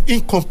of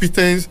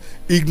incompetence,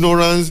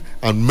 ignorance,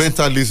 and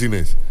mental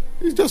laziness.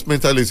 It's just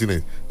mental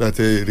laziness that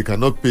they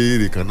cannot pay,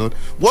 they cannot.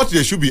 What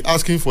they should be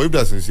asking for, if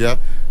they're sincere,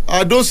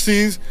 are those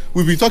things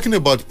we've been talking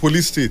about.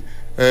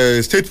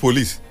 State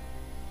police.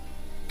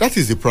 That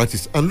is the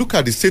practice. And look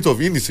at the state of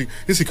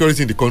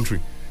insecurity in the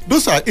country.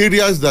 Those are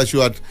areas that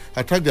should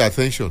attract their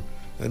attention,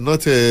 and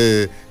not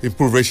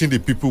impoverishing the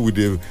people with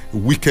a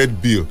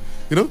wicked bill.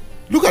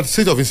 Look at the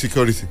state of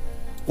insecurity.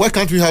 Why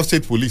can't we have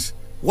state police?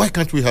 Why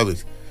can't we have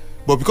it?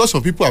 But because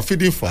some people are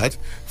feeding fat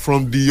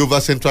from the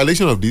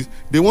over-centralization of this,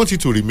 they want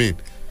it to remain.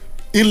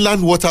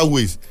 Inland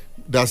waterways,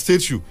 that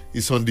statute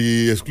is on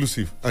the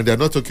exclusive, and they are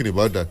not talking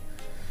about that.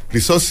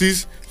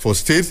 Resources for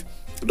states,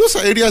 those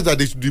are areas that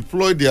they should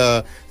deploy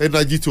their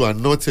energy to,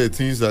 and not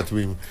things that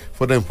will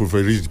further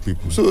impoverish the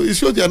people. So it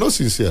shows they are not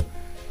sincere.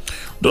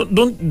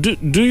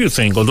 Do you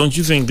think, or don't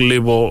you think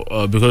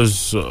Labour,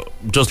 because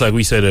just like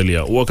we said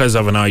earlier, workers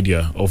have an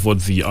idea of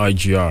what the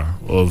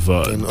IGR of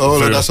and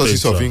all other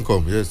sources of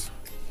income, yes.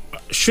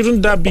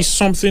 Shouldn't that be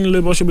something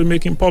Labour should be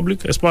making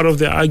public as part of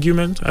their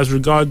argument as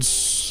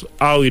regards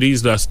how it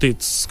is that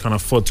states can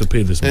afford to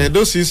pay this money? And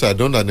those things are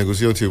done at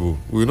negotiation table.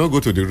 We will not go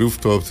to the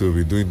rooftop to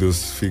be doing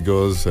those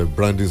figures,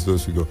 branding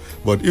those figures.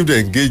 But if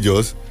they engage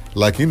us,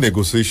 like in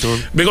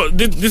negotiation, because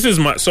this is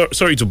my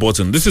sorry to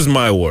button. This is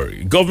my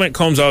worry. Government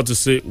comes out to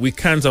say we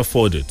can't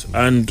afford it,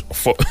 and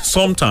for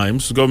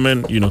sometimes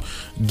government,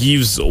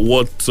 gives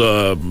what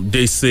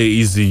they say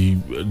is the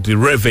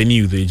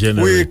revenue they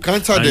generate. We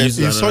counter them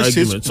in such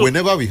cases. So,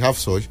 whenever we have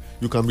such,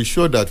 you can be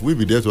sure that we'll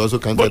be there to also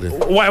counter them.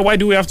 Why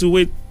do we have to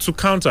wait to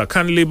counter?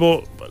 Can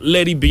Labour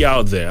let it be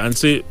out there and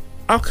say,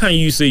 how can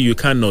you say you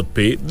cannot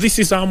pay? This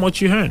is how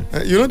much you earn.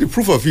 The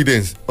proof of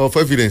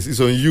evidence is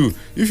on you.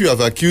 If you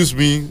have accused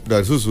me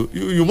that so,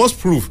 you must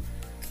prove.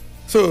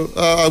 So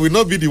I will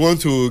not be the one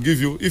to give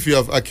you. If you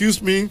have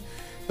accused me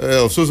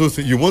of so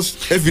you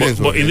must evidence.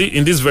 But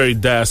in this very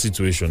dire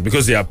situation,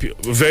 because there are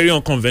very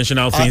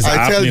unconventional things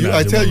happening.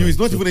 I tell you, it's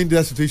not even in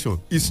dire situation.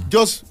 It's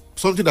just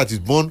something that is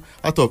born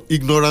out of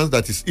ignorance,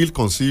 that is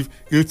ill-conceived,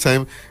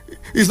 ill-timed.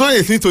 It's not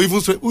a thing to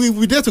even say.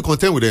 We dare to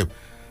contend with them.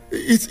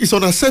 It's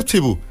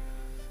unacceptable.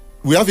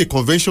 We have a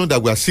convention that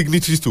we are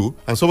signatories to,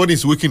 and somebody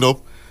is waking up.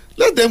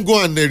 Let them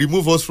go and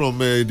remove us from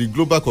the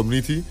global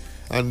community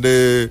and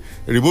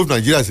remove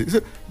Nigeria.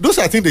 Those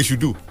are things they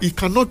should do.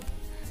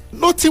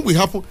 Nothing will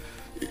happen.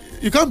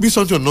 You can't be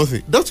something on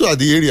nothing. That's why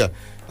the area,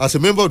 as a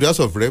member of the House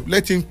of Rep,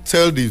 let him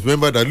tell this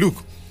member that, look,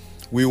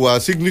 we were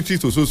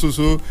signatories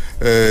to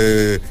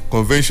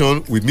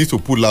convention. We need to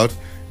pull out.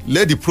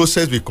 Let the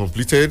process be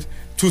completed.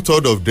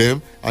 2/3 of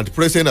them, and the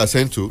president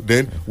assent to,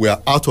 then we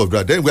are out of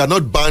that. Then we are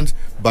not banned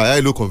by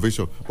ILO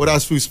convention. But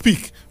as we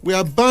speak, we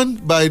are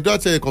banned by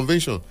that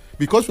convention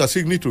because we are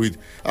signatory to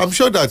it. I'm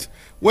sure that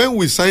when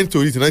we signed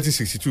to it in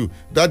 1962,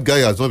 that guy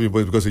has not been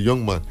banned because he's a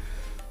young man.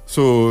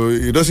 So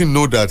he doesn't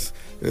know that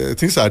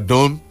things are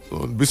done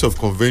on basis of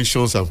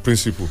conventions and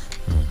principle.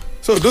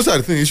 So those are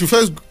the things. It should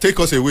first take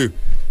us away,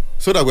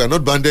 so that we are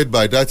not banded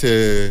by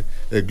that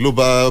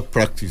global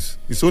practice.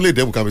 It's only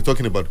them we can be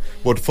talking about.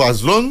 But for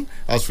as long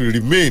as we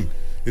remain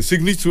a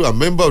signatory, a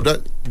member of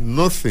that,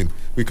 nothing.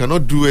 We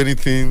cannot do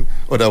anything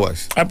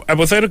otherwise.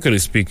 Hypothetically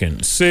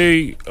speaking,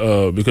 say,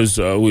 because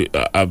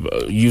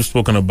you've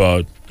spoken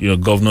about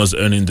governors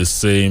earning the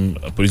same,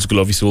 political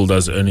office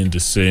holders earning the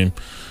same.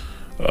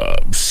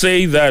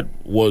 Say that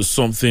was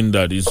something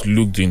that is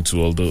looked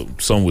into, although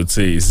some would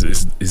say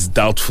is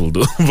doubtful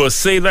though. But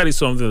say that is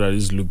something that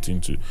is looked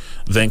into,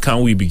 then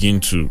can we begin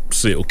to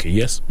say, okay,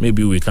 yes,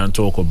 maybe we can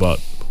talk about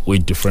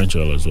wage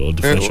differential as well?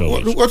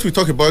 What we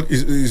talk about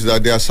is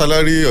that their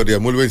salary or their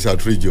emolument is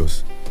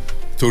outrageous.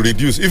 To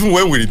reduce, even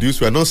when we reduce,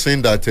 we are not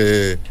saying that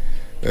it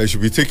should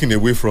be taken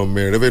away from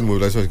revenue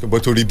mobilization,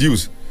 but to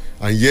reduce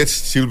and yet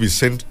still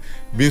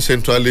being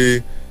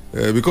centrally.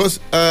 Because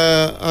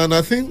and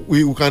I think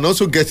we can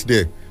also get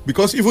there,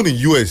 because even in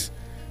US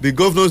the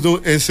governors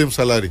don't earn same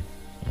salary.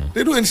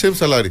 They don't earn same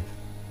salary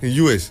in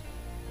US.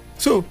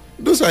 So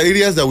those are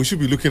areas that we should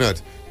be looking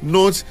at,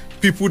 not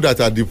people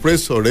that are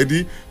depressed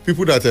already,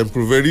 people that are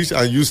impoverished,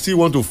 and you still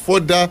want to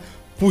further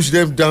push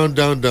them down.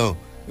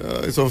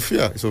 It's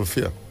unfair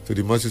to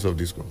the masses of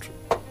this country.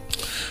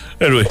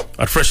 Anyway,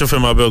 at Fresh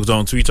FM Abeokuta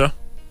on Twitter.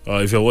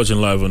 If you're watching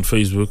live on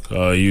Facebook,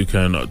 you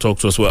can talk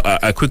to us. Well,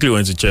 I quickly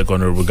went to check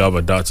Honorable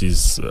Garba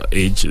Dati's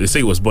age. They say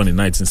he was born in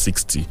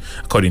 1960,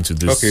 according to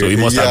this. Okay, so he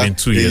must have been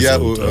 2 years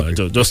old,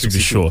 just to be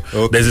sure.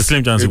 Okay. There's a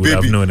slim chance he would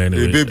have known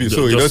anyway. A baby,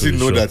 so he doesn't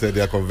know that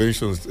there are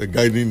conventions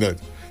guiding that.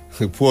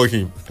 Poor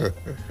him.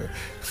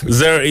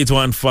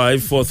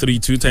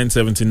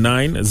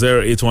 0815-432-1079,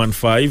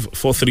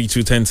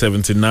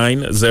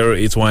 0815-432-1079,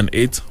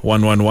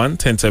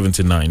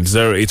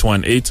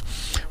 0818-111-1079,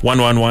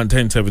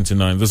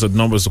 0818-111-1079. Those are the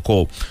numbers to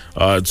call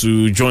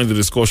to join the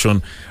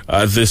discussion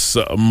this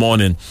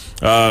morning.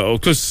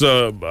 Because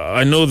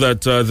I know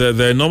that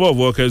there are a number of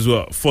workers who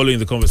are following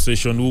the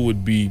conversation who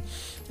would be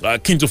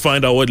keen to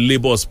find out what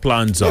Labour's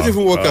plans are. Not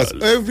even workers.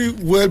 Every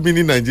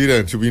well-meaning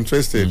Nigerian should be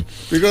interested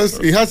because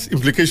it has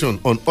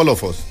implication on all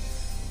of us.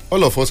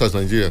 All of us as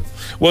Nigerians.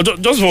 Well,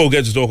 just before we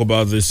get to talk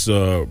about this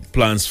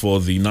plans for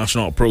the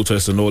national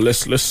protest and all,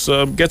 let's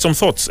get some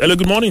thoughts. Hello,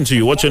 good morning to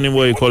you. What's your name?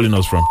 Where are you calling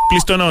us from?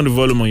 Please turn down the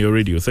volume on your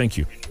radio. Thank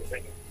you.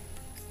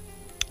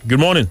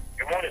 Good morning.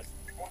 Good morning.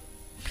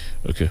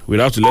 Okay, we'll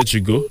have to let you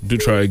go. Do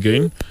try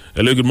again.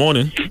 Hello, good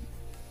morning.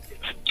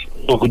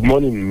 Oh, good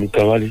morning,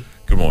 Mr. Wali.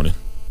 Good morning.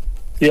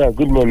 Yeah,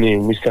 good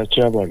morning, Mr.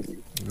 Chairman.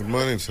 Good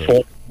morning, sir.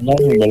 Good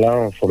morning,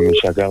 Malawan from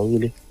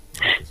Shagawili.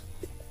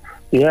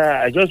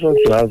 Yeah, I just want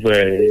to have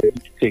a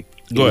take.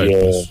 Go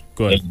ahead.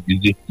 The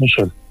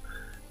discussion.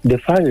 The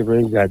fact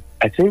remains that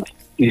I think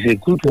is a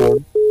good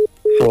one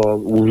for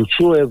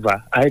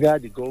whosoever, either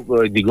the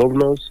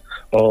governors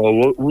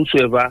or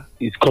whosoever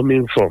is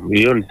coming from.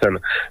 You understand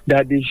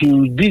that they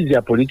should use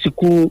their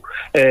political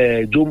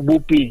jumbo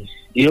piece.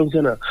 You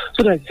understand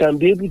so that they can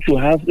be able to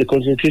have a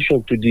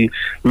concentration to the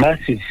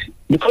masses,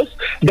 because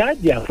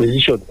that their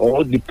position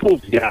or the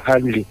post they are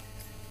handling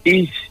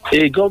is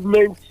a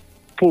government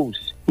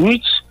post,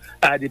 which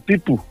are the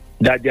people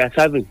that they are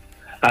serving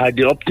are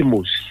the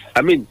optimals.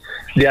 I mean,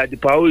 they are the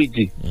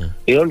priority.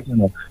 You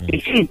understand?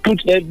 If you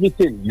put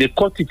everything, they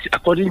cut it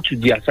according to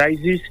their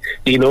sizes,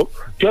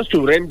 just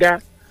to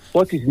render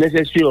what is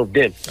necessary of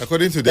them.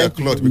 According to their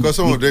cloth, because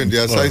some of them,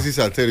 their sizes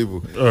are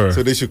terrible.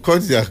 So they should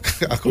cut their...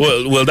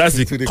 well, that's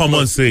the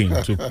common saying,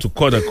 to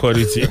cut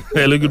according to...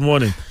 Hello, good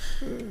morning.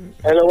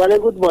 Hello, Wale,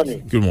 good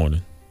morning. Good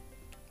morning.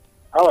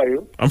 How are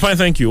you? I'm fine,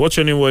 thank you. What's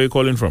your name? Where are you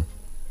calling from?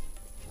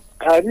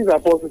 This is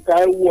Apostle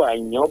Taiwo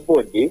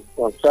Anyobode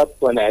from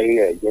Trapton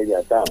area,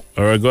 Georgia Town.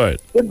 All right, go ahead.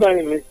 Good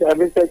morning,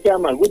 Mr.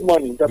 Chairman. Good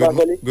morning,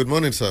 Mr. Good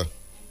morning, sir.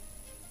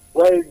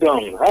 Well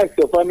done. How's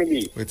your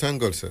family? We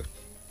thank God, sir.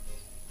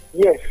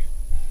 Yes,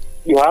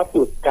 you have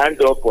to stand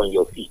up on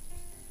your feet.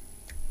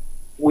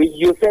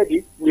 You said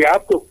it, we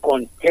have to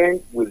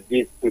contend with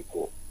these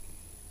people.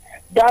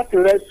 That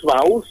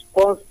restaurant who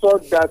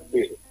sponsored that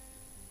bill,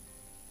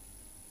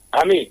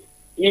 I mean,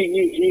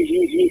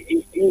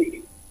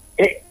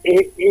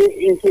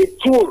 it's a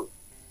tool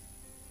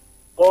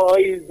or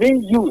is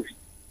being used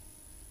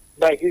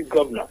by his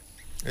governor.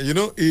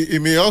 He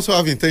may also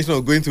have intention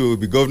of going to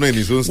be governor in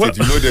his own state.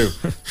 You know them.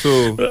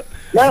 So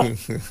now,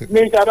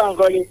 Mr.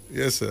 Bangoli.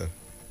 Yes, sir.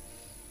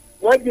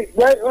 When these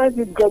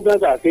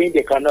governors are saying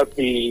they cannot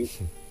be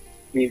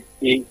they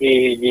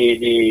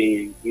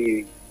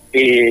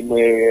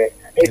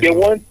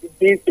want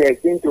this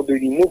thing to be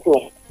removed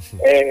from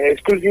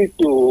exclusive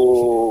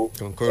to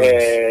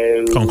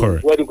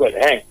concurrent. What do you call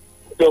it?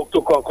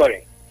 To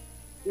concurrent.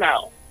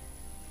 Now,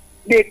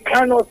 they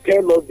cannot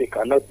tell us they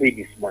cannot pay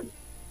this money.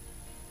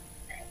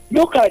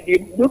 Look at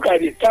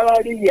the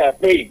salary they are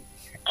paying.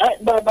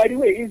 By the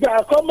way, is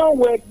a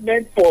commonwealth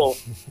meant for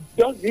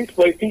just these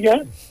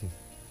politicians?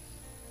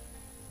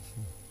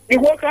 The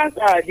workers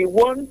are the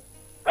ones,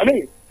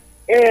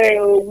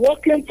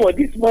 working for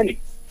this money.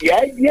 The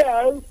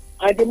idea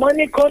and the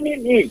money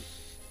coming in.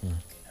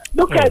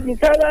 Look at the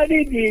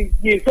salary,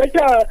 the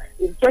special,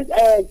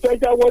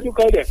 what do you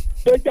call them?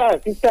 Special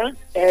assistant,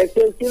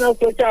 senior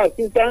special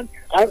assistant,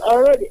 and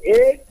already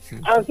aid,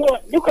 and so on.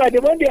 Look at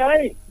the money they are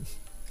in.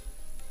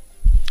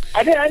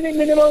 Are they earning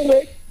minimum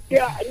wage?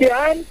 They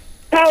earn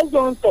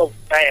thousands of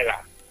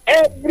naira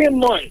every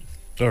month.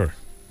 Sure.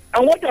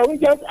 And what are we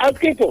just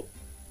asking for?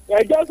 We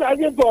are just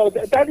asking for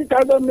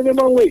 30,000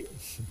 minimum wage.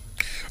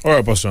 All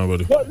right, Pastor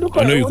Ambadu. Look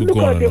at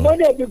the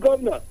money of the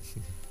governor.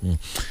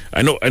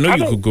 I know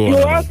you could go on.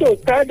 You have to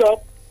stand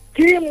up,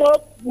 team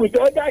up with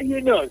other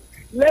unions.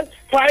 Let's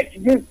fight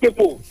these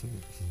people.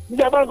 Look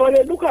at how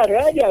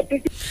they are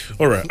taking.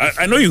 All right,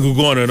 I know you could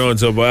go on and on,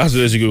 but I have to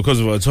let you go because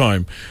of our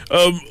time.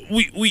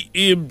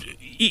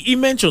 He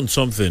mentioned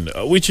something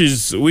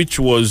which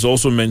was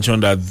also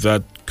mentioned at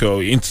that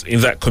in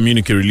that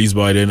communique released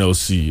by the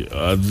NLC.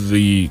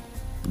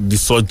 The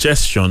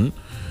suggestion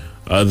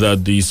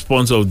that the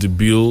sponsor of the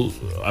bill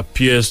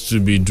appears to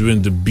be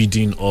doing the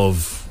bidding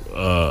of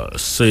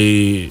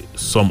say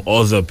some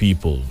other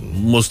people,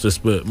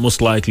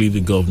 most likely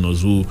the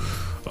governors who.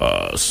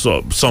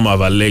 Some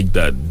have alleged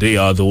that they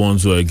are the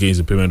ones who are against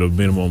the payment of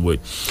minimum wage.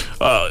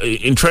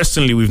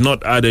 Interestingly, we've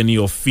not had any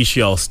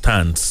official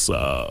stance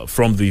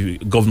from the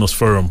Governors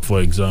Forum, for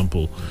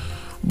example.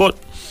 But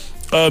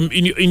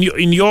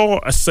In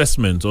your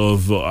assessment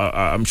of,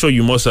 I'm sure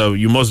you must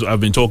have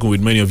been talking with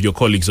many of your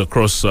colleagues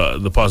across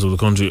the parts of the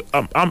country.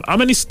 How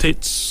many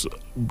states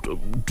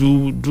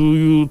do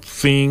you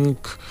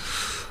think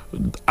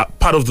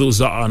part of those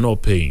that are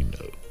not paying?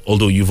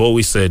 Although you've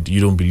always said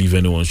you don't believe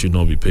anyone should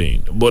not be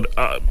paying, but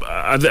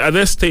are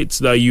there states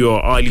that you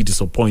are highly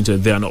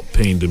disappointed they are not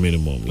paying the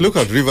minimum? Look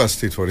at Rivers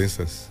State, for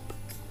instance.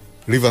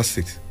 Rivers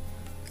State,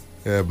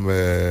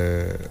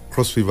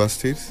 Cross River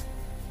State.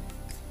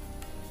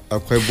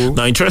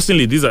 Now,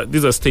 interestingly, these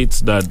are states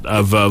that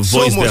have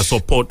voiced their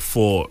support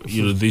for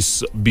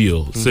this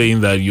bill, saying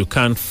that you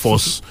can't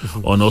force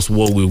on us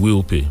what we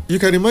will pay. You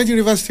can imagine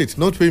River State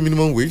not paying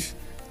minimum wage,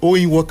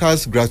 owing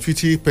workers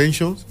gratuity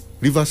pensions.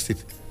 River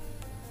State.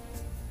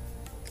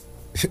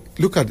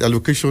 Look at the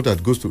allocation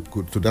that goes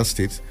to that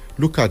state.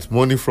 Look at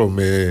money from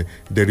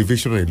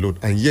derivation alone,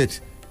 and yet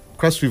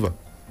Cross River.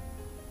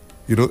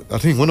 I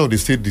think one of the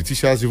state, the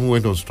teachers even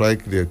went on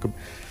strike there.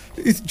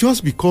 It's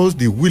just because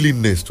the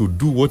willingness to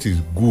do what is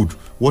good,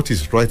 what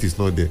is right is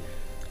not there.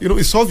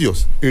 It's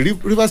obvious.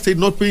 River State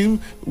not paying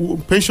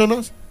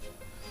pensioners.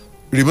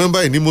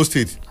 Remember in Imo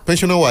State,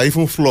 pensioners were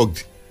even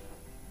flogged.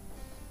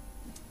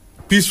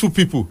 Peaceful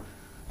people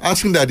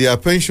asking that their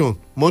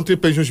monthly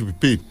pension should be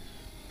paid.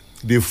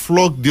 They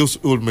flogged those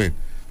old men.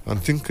 And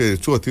I think 2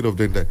 or 3 of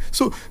them died.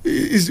 So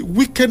it's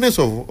wickedness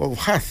of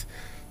heart.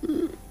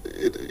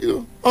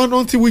 And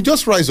until we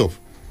just rise up.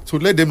 So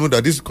let them know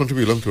that this country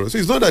belongs to us. So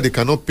it's not that they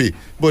cannot pay,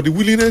 but the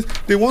willingness,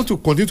 they want to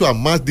continue to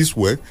amass this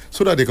wealth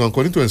so that they can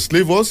continue to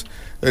enslave us,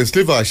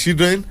 enslave our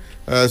children,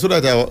 so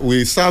that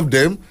we serve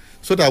them,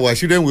 so that our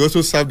children will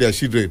also serve their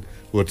children.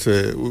 But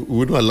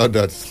we don't allow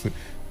that.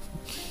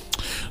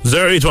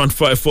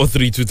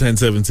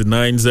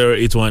 08154321079,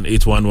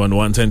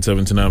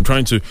 08181111079. I'm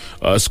trying to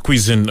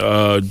squeeze in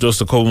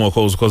just a couple more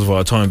calls because of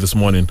our time this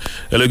morning.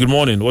 Hello, good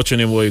morning. What's your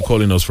name? Where are you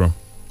calling us from?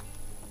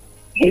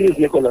 This is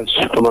Nicholas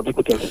from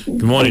Abeokuta.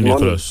 Good morning,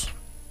 Nicholas.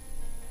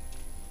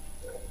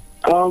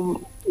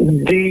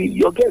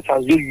 Your guest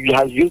has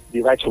used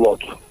the right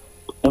word,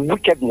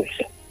 wickedness,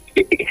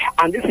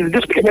 and this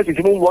wickedness is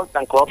even worse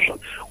than corruption.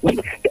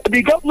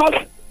 The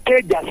governors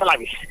pay their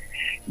salaries.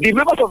 The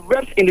members of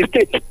reps in the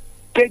state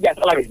pay their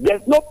salaries.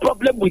 There's no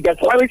problem with their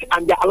salaries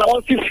and their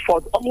allowances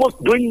for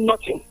almost doing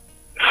nothing.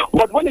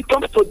 But when it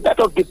comes to that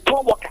of the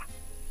poor worker,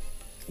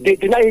 they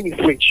deny him his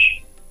wage.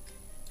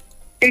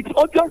 It's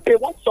obvious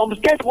some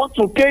states want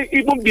to pay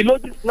even below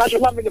this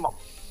national minimum,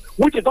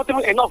 which is not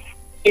even enough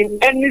in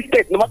any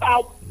state, no matter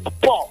how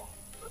poor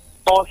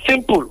or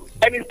simple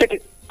any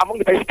state among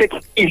the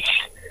states is.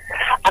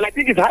 And I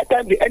think it's high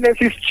time the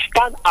NLC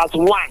stand as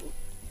one.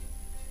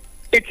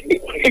 It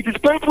is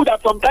painful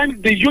that sometimes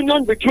the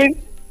union between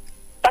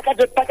Taka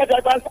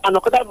drivers and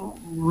other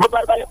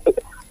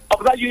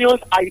unions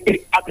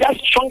appear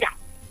stronger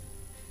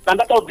than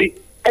that of the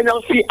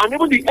NLC and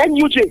even the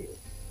NUJ.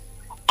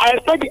 I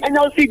expect the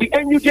NLC, the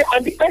NUJ,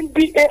 and the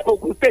NBA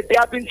of the state, they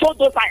have been so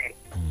docile.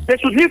 They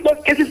should leave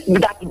those cases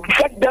that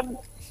affect them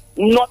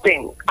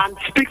nothing and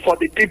speak for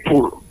the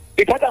people.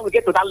 It's hard time we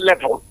get to that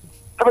level.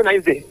 Have a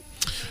nice day.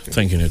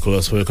 Thank you,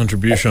 Nicholas, for your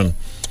contribution.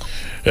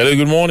 Hello,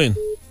 good morning.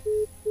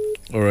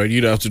 All right,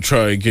 you'd have to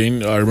try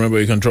again.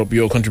 Remember, you can drop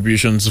your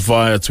contributions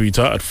via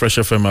Twitter at Fresh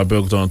FM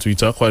Abeokuta on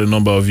Twitter. Quite a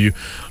number of you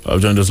have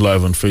joined us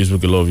live on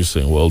Facebook. A lot of you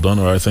saying, well done.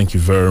 All right, thank you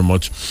very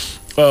much.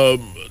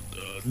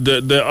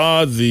 There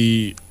are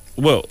the...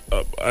 Well,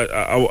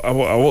 I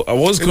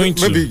was going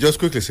to... Maybe just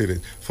quickly say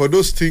that. For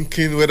those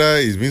thinking whether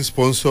it's being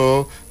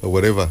sponsored or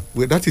whatever,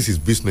 that is his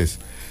business.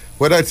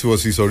 Whether it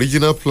was his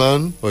original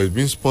plan or it's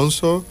being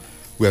sponsored,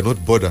 we are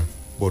not bothered.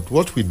 But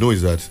what we know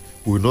is that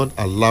we will not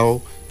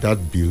allow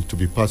that bill to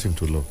be passed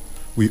into law.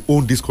 We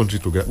own this country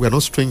together. We are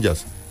not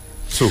strangers.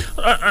 So,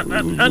 we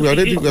are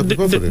ready. We are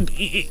prepared for that.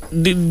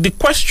 The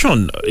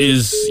question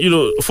is,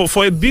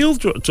 for a bill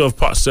to have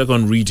passed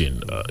second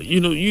reading,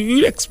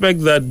 you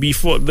expect that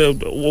before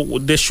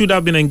there should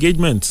have been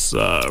engagements.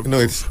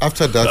 It's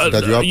after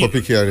that you have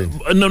public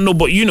hearing. No,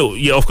 but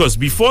of course,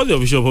 before the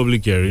official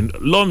public hearing,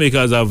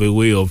 lawmakers have a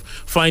way of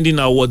finding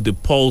out what the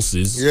pulse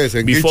is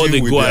before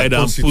they go ahead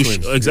and push.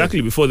 Exactly,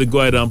 before they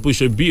go ahead and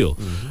push a bill,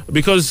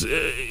 because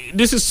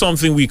this is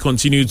something we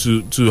continue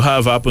to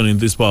have happen in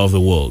this part of the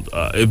world.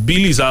 A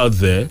bill is out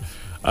there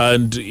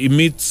and it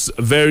meets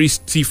very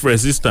stiff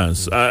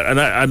resistance,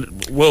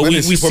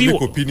 we see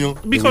opinion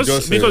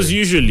because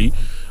usually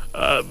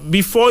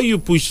before you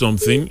push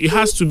something, it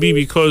has to be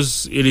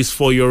because it is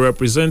for your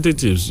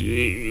representatives.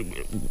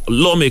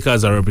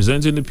 Lawmakers are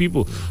representing the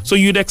people, so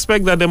you'd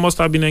expect that there must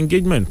have been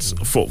engagements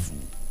from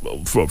the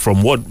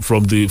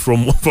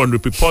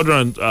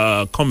preponderant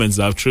comments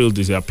that have trailed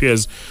this. It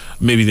appears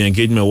maybe the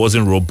engagement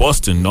wasn't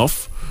robust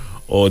enough,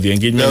 or the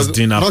engagement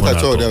didn't happen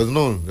at all. There's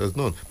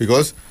none,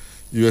 because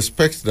you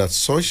expect that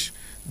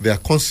there are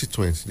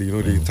constituents. They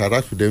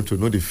interact with them to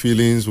know the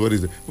feelings. What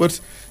is it? But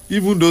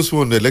even those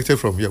who are elected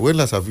from here, when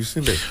last have you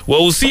seen them?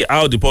 Well, we'll see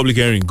how the public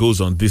hearing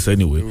goes on this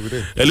anyway.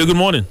 Hello, good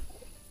morning.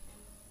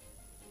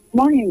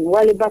 Morning,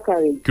 Wale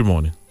Bakari. Good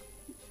morning.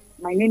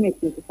 My name is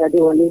Mrs.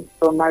 Adewale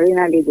from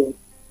Marina, Lagos.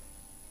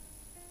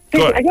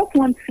 I just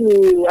want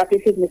to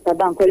appreciate Mr.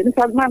 Bankole.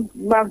 Mr.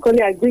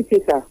 Bankole, I greet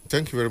you, sir.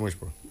 Thank you very much,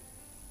 bro.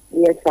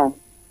 Yes, sir.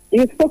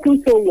 You've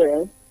spoken so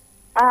well.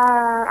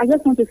 I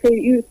just want to say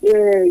you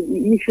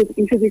should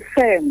be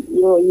firm.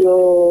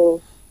 The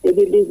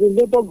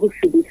labor group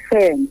should be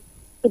firm,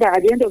 so that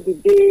at the end of the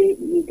day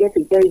you get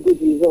a very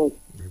good result.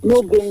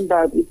 No going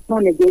back. It's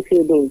not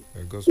negotiable.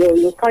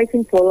 You're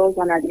fighting for us,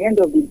 and at the end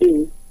of the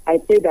day, I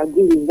pray that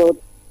good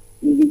results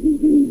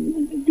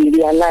will be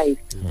realized.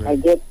 I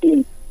get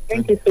it.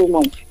 Thank you so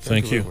much.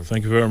 Thank you.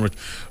 Thank you very much.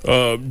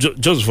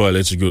 Just before I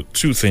let you go,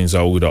 two things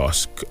I would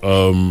ask.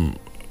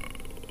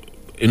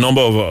 A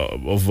number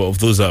of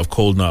those that have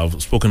called now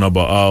have spoken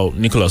about how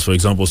Nicholas, for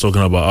example, is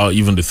talking about how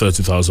even the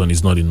 30,000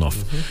 is not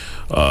enough.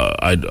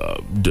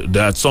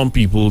 There are some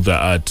people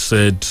that had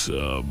said,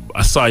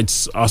 aside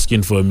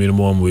asking for a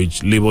minimum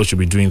wage, Labour should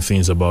be doing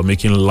things about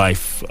making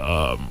life,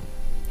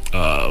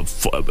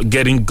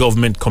 getting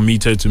government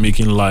committed to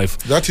making life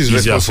that is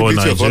easier for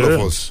responsibility of all of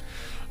Nigerians. us.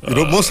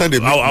 Most time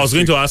I was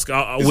going to ask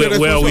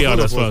where are we at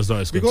as far as that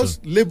is concerned? Because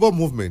Labour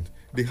movement,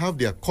 they have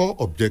their core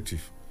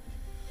objective: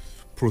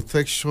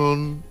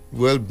 protection,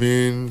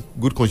 well-being,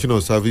 good condition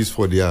of service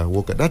for their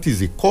worker. That is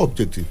the core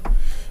objective.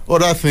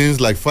 Other things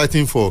like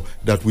fighting for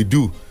that we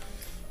do.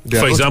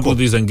 For example,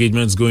 these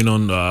engagements going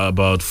on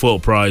about fuel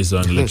price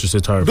and electricity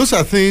tariff. Those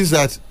are things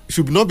that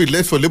should not be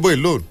left for Labour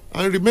alone.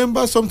 And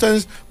remember,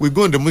 sometimes we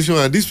go on the mission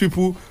and these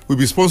people will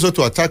be sponsored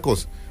to attack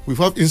us. We've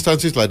had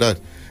instances like that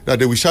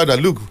they will shout that,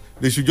 look,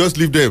 they should just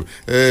leave them.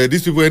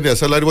 These people earn their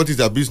salary, what is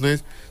their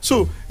business?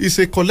 So it's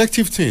a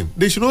collective thing.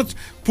 They should not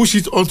push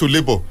it onto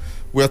Labour.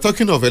 We are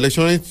talking of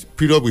electoral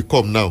period will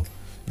come now.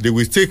 They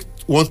will take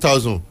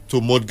 1,000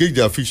 to mortgage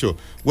their future.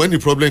 When the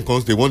problem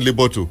comes, they want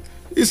Labour to.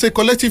 It's a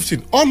collective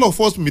thing. All of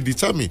us may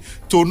determine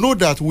to know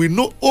that we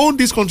own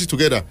this country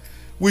together.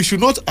 We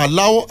should not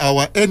allow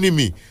our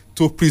enemy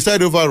to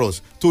preside over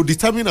us, to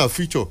determine our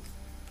future.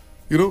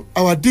 You know,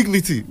 our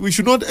dignity. We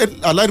should not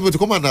allow them to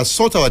come and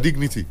assault our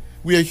dignity.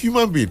 We are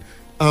human beings,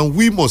 and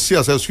we must see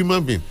ourselves as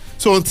human beings.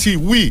 So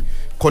until we,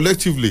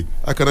 collectively,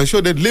 I can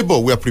assure that Labour,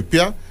 we are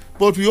prepared,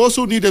 but we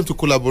also need them to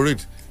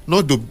collaborate,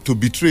 not to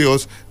betray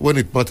us when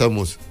it matters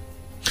most.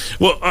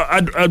 Well,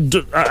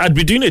 I'd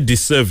be doing a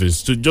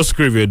disservice to just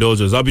crave your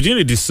indulgence. I'd be doing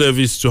a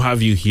disservice to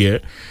have you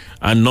here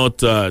and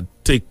not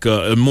take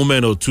a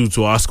moment or two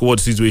to ask what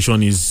the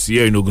situation is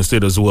here in Ogun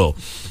State as well.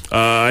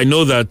 I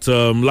know that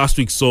last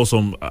week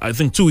I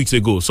think 2 weeks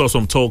ago, saw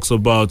some talks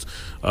about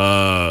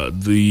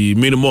the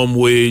minimum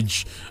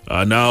wage.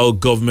 Now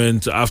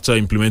government, after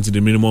implementing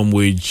the minimum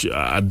wage,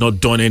 had not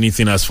done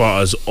anything as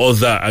far as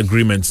other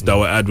agreements that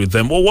were had with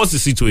them. Well, what's the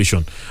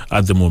situation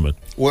at the moment?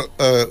 Well,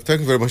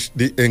 thank you very much.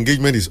 The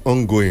engagement is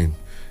ongoing.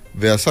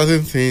 There are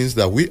certain things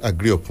that we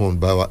agree upon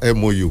by our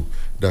MOU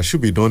that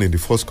should be done in the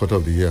first quarter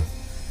of the year.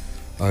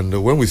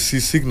 And when we see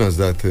signals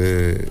that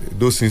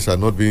those things are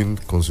not being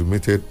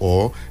consummated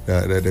or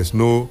that there's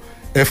no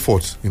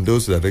effort in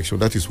those directions,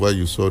 that is why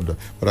you saw that.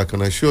 But I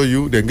can assure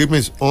you the engagement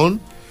is on,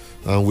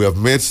 and we have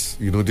met,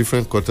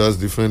 different quarters,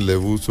 different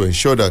levels to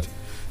ensure that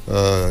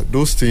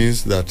those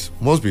things that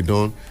must be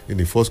done in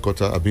the first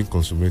quarter are being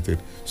consummated.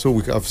 So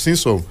we have seen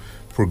some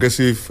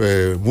progressive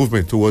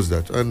movement towards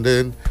that. And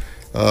then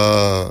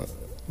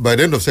by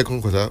the end of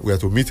second quarter, we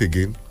have to meet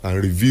again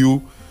and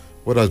review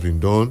what has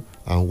been done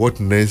and what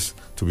needs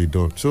to be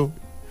done. So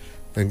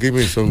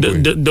engagement is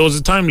ongoing. There was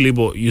a time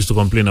Labour used to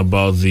complain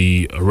about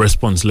the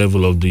response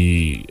level of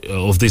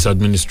this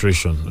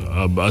administration.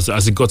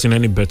 Has it gotten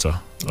any better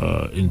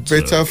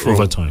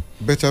over time?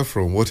 Better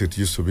from what it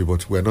used to be,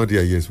 but we're not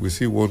there yet. We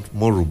still want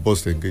more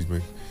robust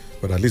engagement,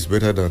 but at least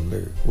better than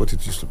what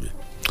it used to be.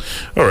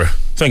 All right.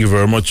 Thank you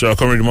very much.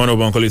 Comrade Emmanuel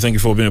Bankole, thank you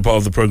for being a part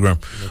of the program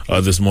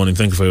this morning.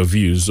 Thank you for your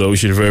views.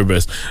 Wish you the very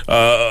best.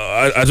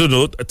 I don't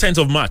know, 10th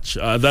of March,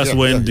 that's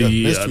when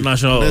the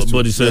national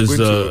body says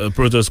a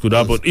protest could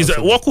happen.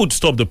 What could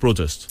stop the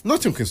protest?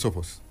 Nothing can stop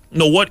us.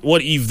 No,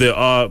 what if there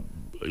are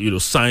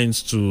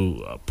signs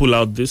to pull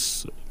out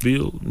this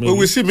bill? Maybe? Well,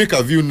 we still make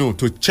our view known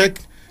to check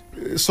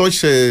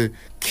such a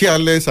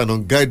careless and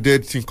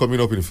unguided thing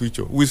coming up in the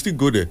future. We still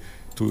go there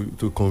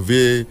to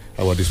convey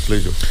our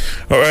displeasure.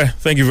 All right.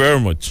 Thank you very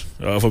much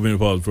for being a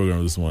part of the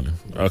program this morning.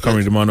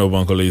 Comrade Emmanuel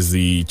Bankole is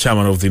the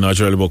chairman of the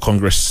Nigeria Labour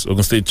Congress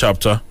Ogun State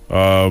chapter.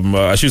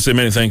 I should say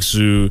many thanks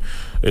to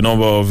a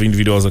number of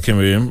individuals that came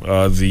with him.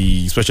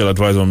 The special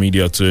advisor on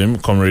media to him,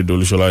 Comrade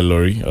Olushola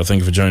Ilori. Thank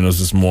you for joining us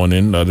this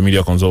morning. The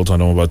media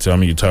consultant,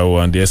 Omobatiami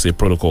Utaiwo, and the SA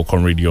protocol,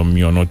 Comrade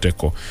Yomi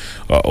Onoteko,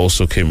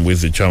 also came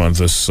with the chairman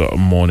this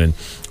morning.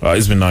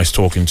 It's been nice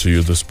talking to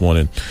you this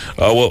morning.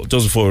 Well,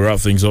 just before we wrap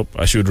things up,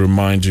 I should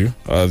remind you,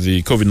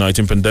 the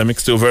COVID-19 pandemic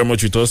still very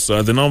much with us.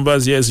 The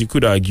numbers, yes, you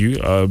could argue,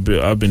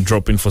 have been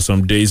dropping for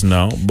some days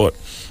now, but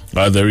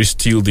there is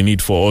still the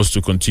need for us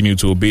to continue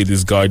to obey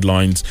these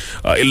guidelines.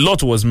 A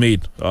lot was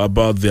made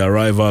about the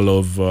arrival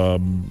of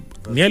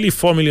nearly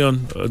 4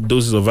 million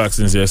doses of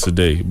vaccines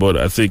yesterday, but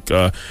I think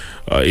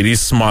it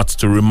is smart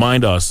to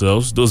remind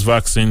ourselves those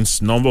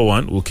vaccines, number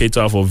one, will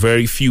cater for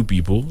very few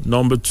people.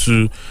 Number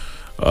two,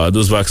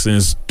 those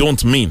vaccines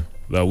don't mean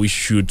that we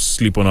should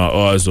sleep on our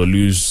eyes or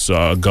lose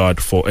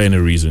guard for any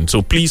reason.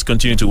 So please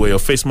continue to wear your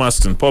face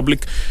masks in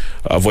public,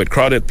 avoid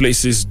crowded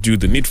places, do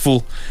the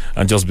needful,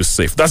 and just be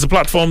safe. That's the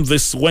platform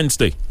this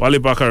Wednesday. Wale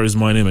Bakar is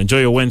my name. Enjoy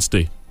your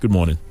Wednesday. Good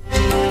morning.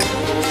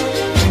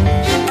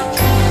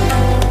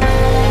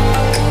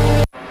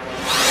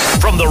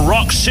 From the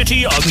rock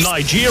city of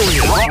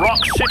Nigeria.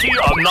 Rock city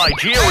of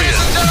Nigeria.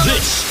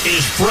 This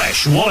is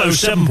Fresh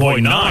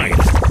 107.9.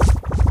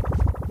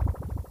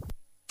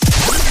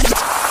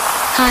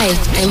 Hi,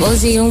 I'm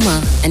Ozzy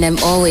Uma, and I'm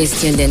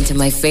always tuned into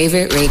my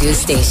favorite radio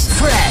station.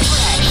 Fresh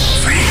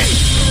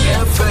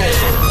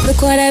FM.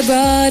 Look what I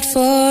brought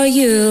for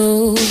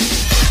you.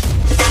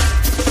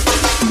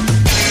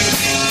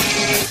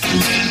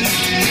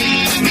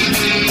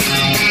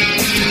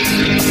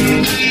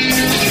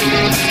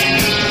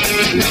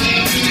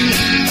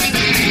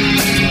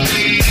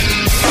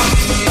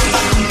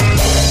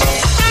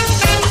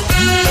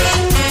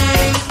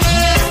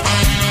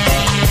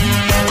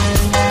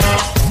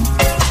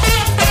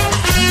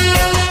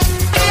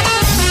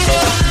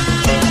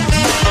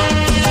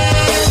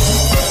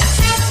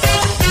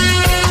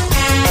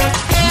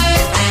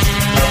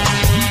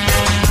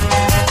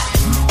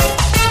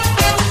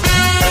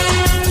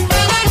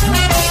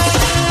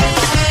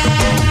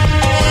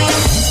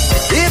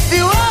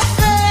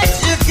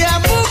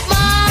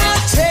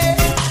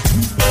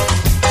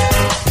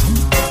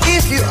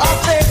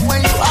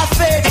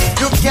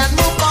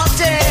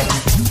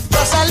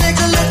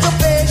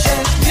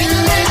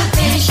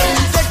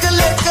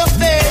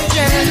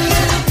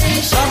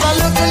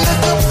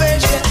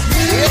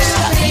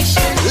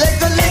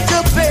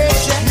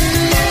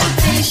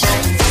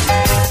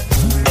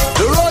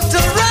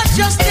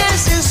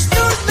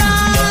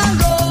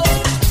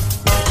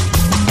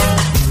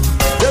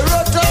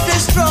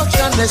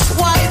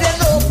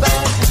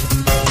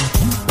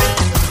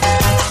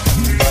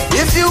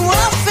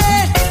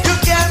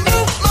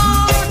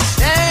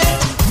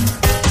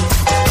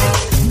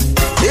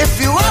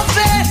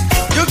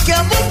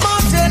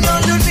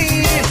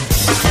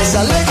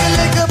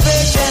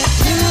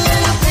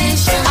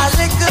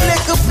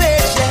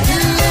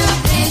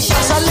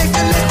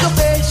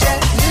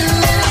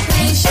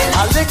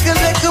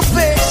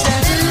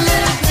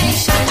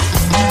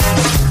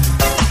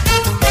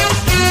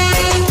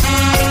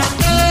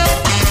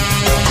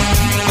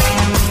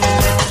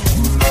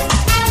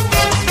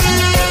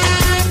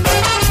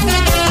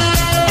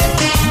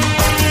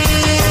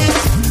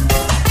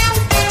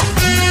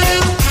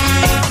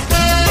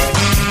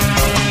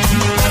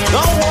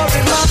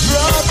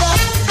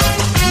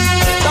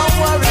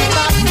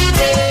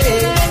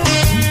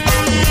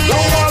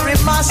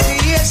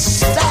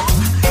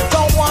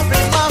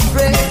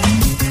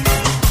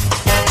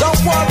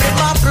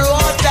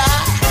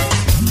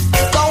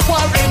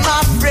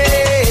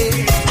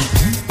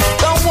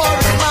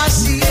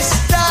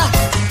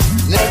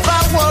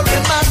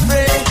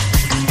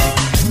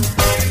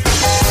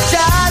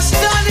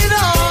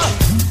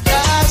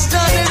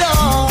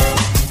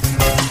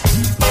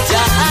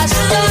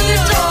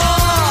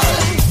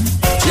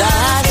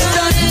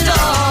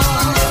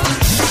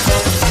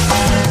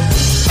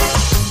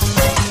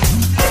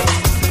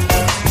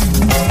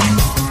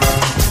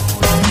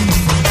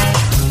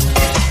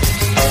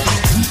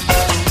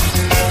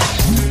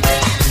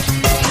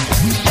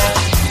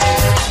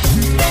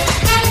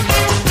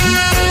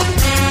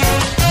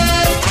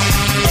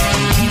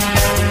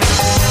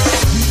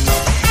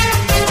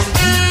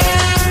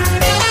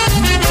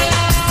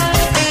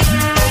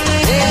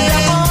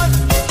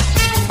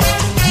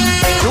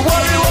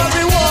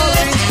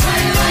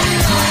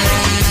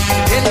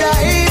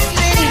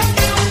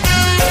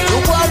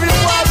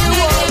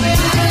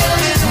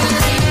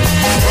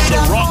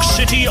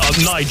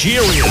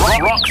 Nigeria.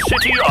 Rock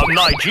city of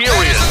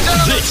Nigeria.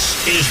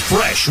 This is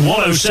Fresh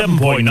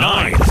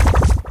 107.9.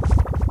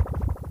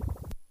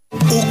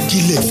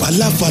 Okile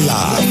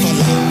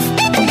falafala.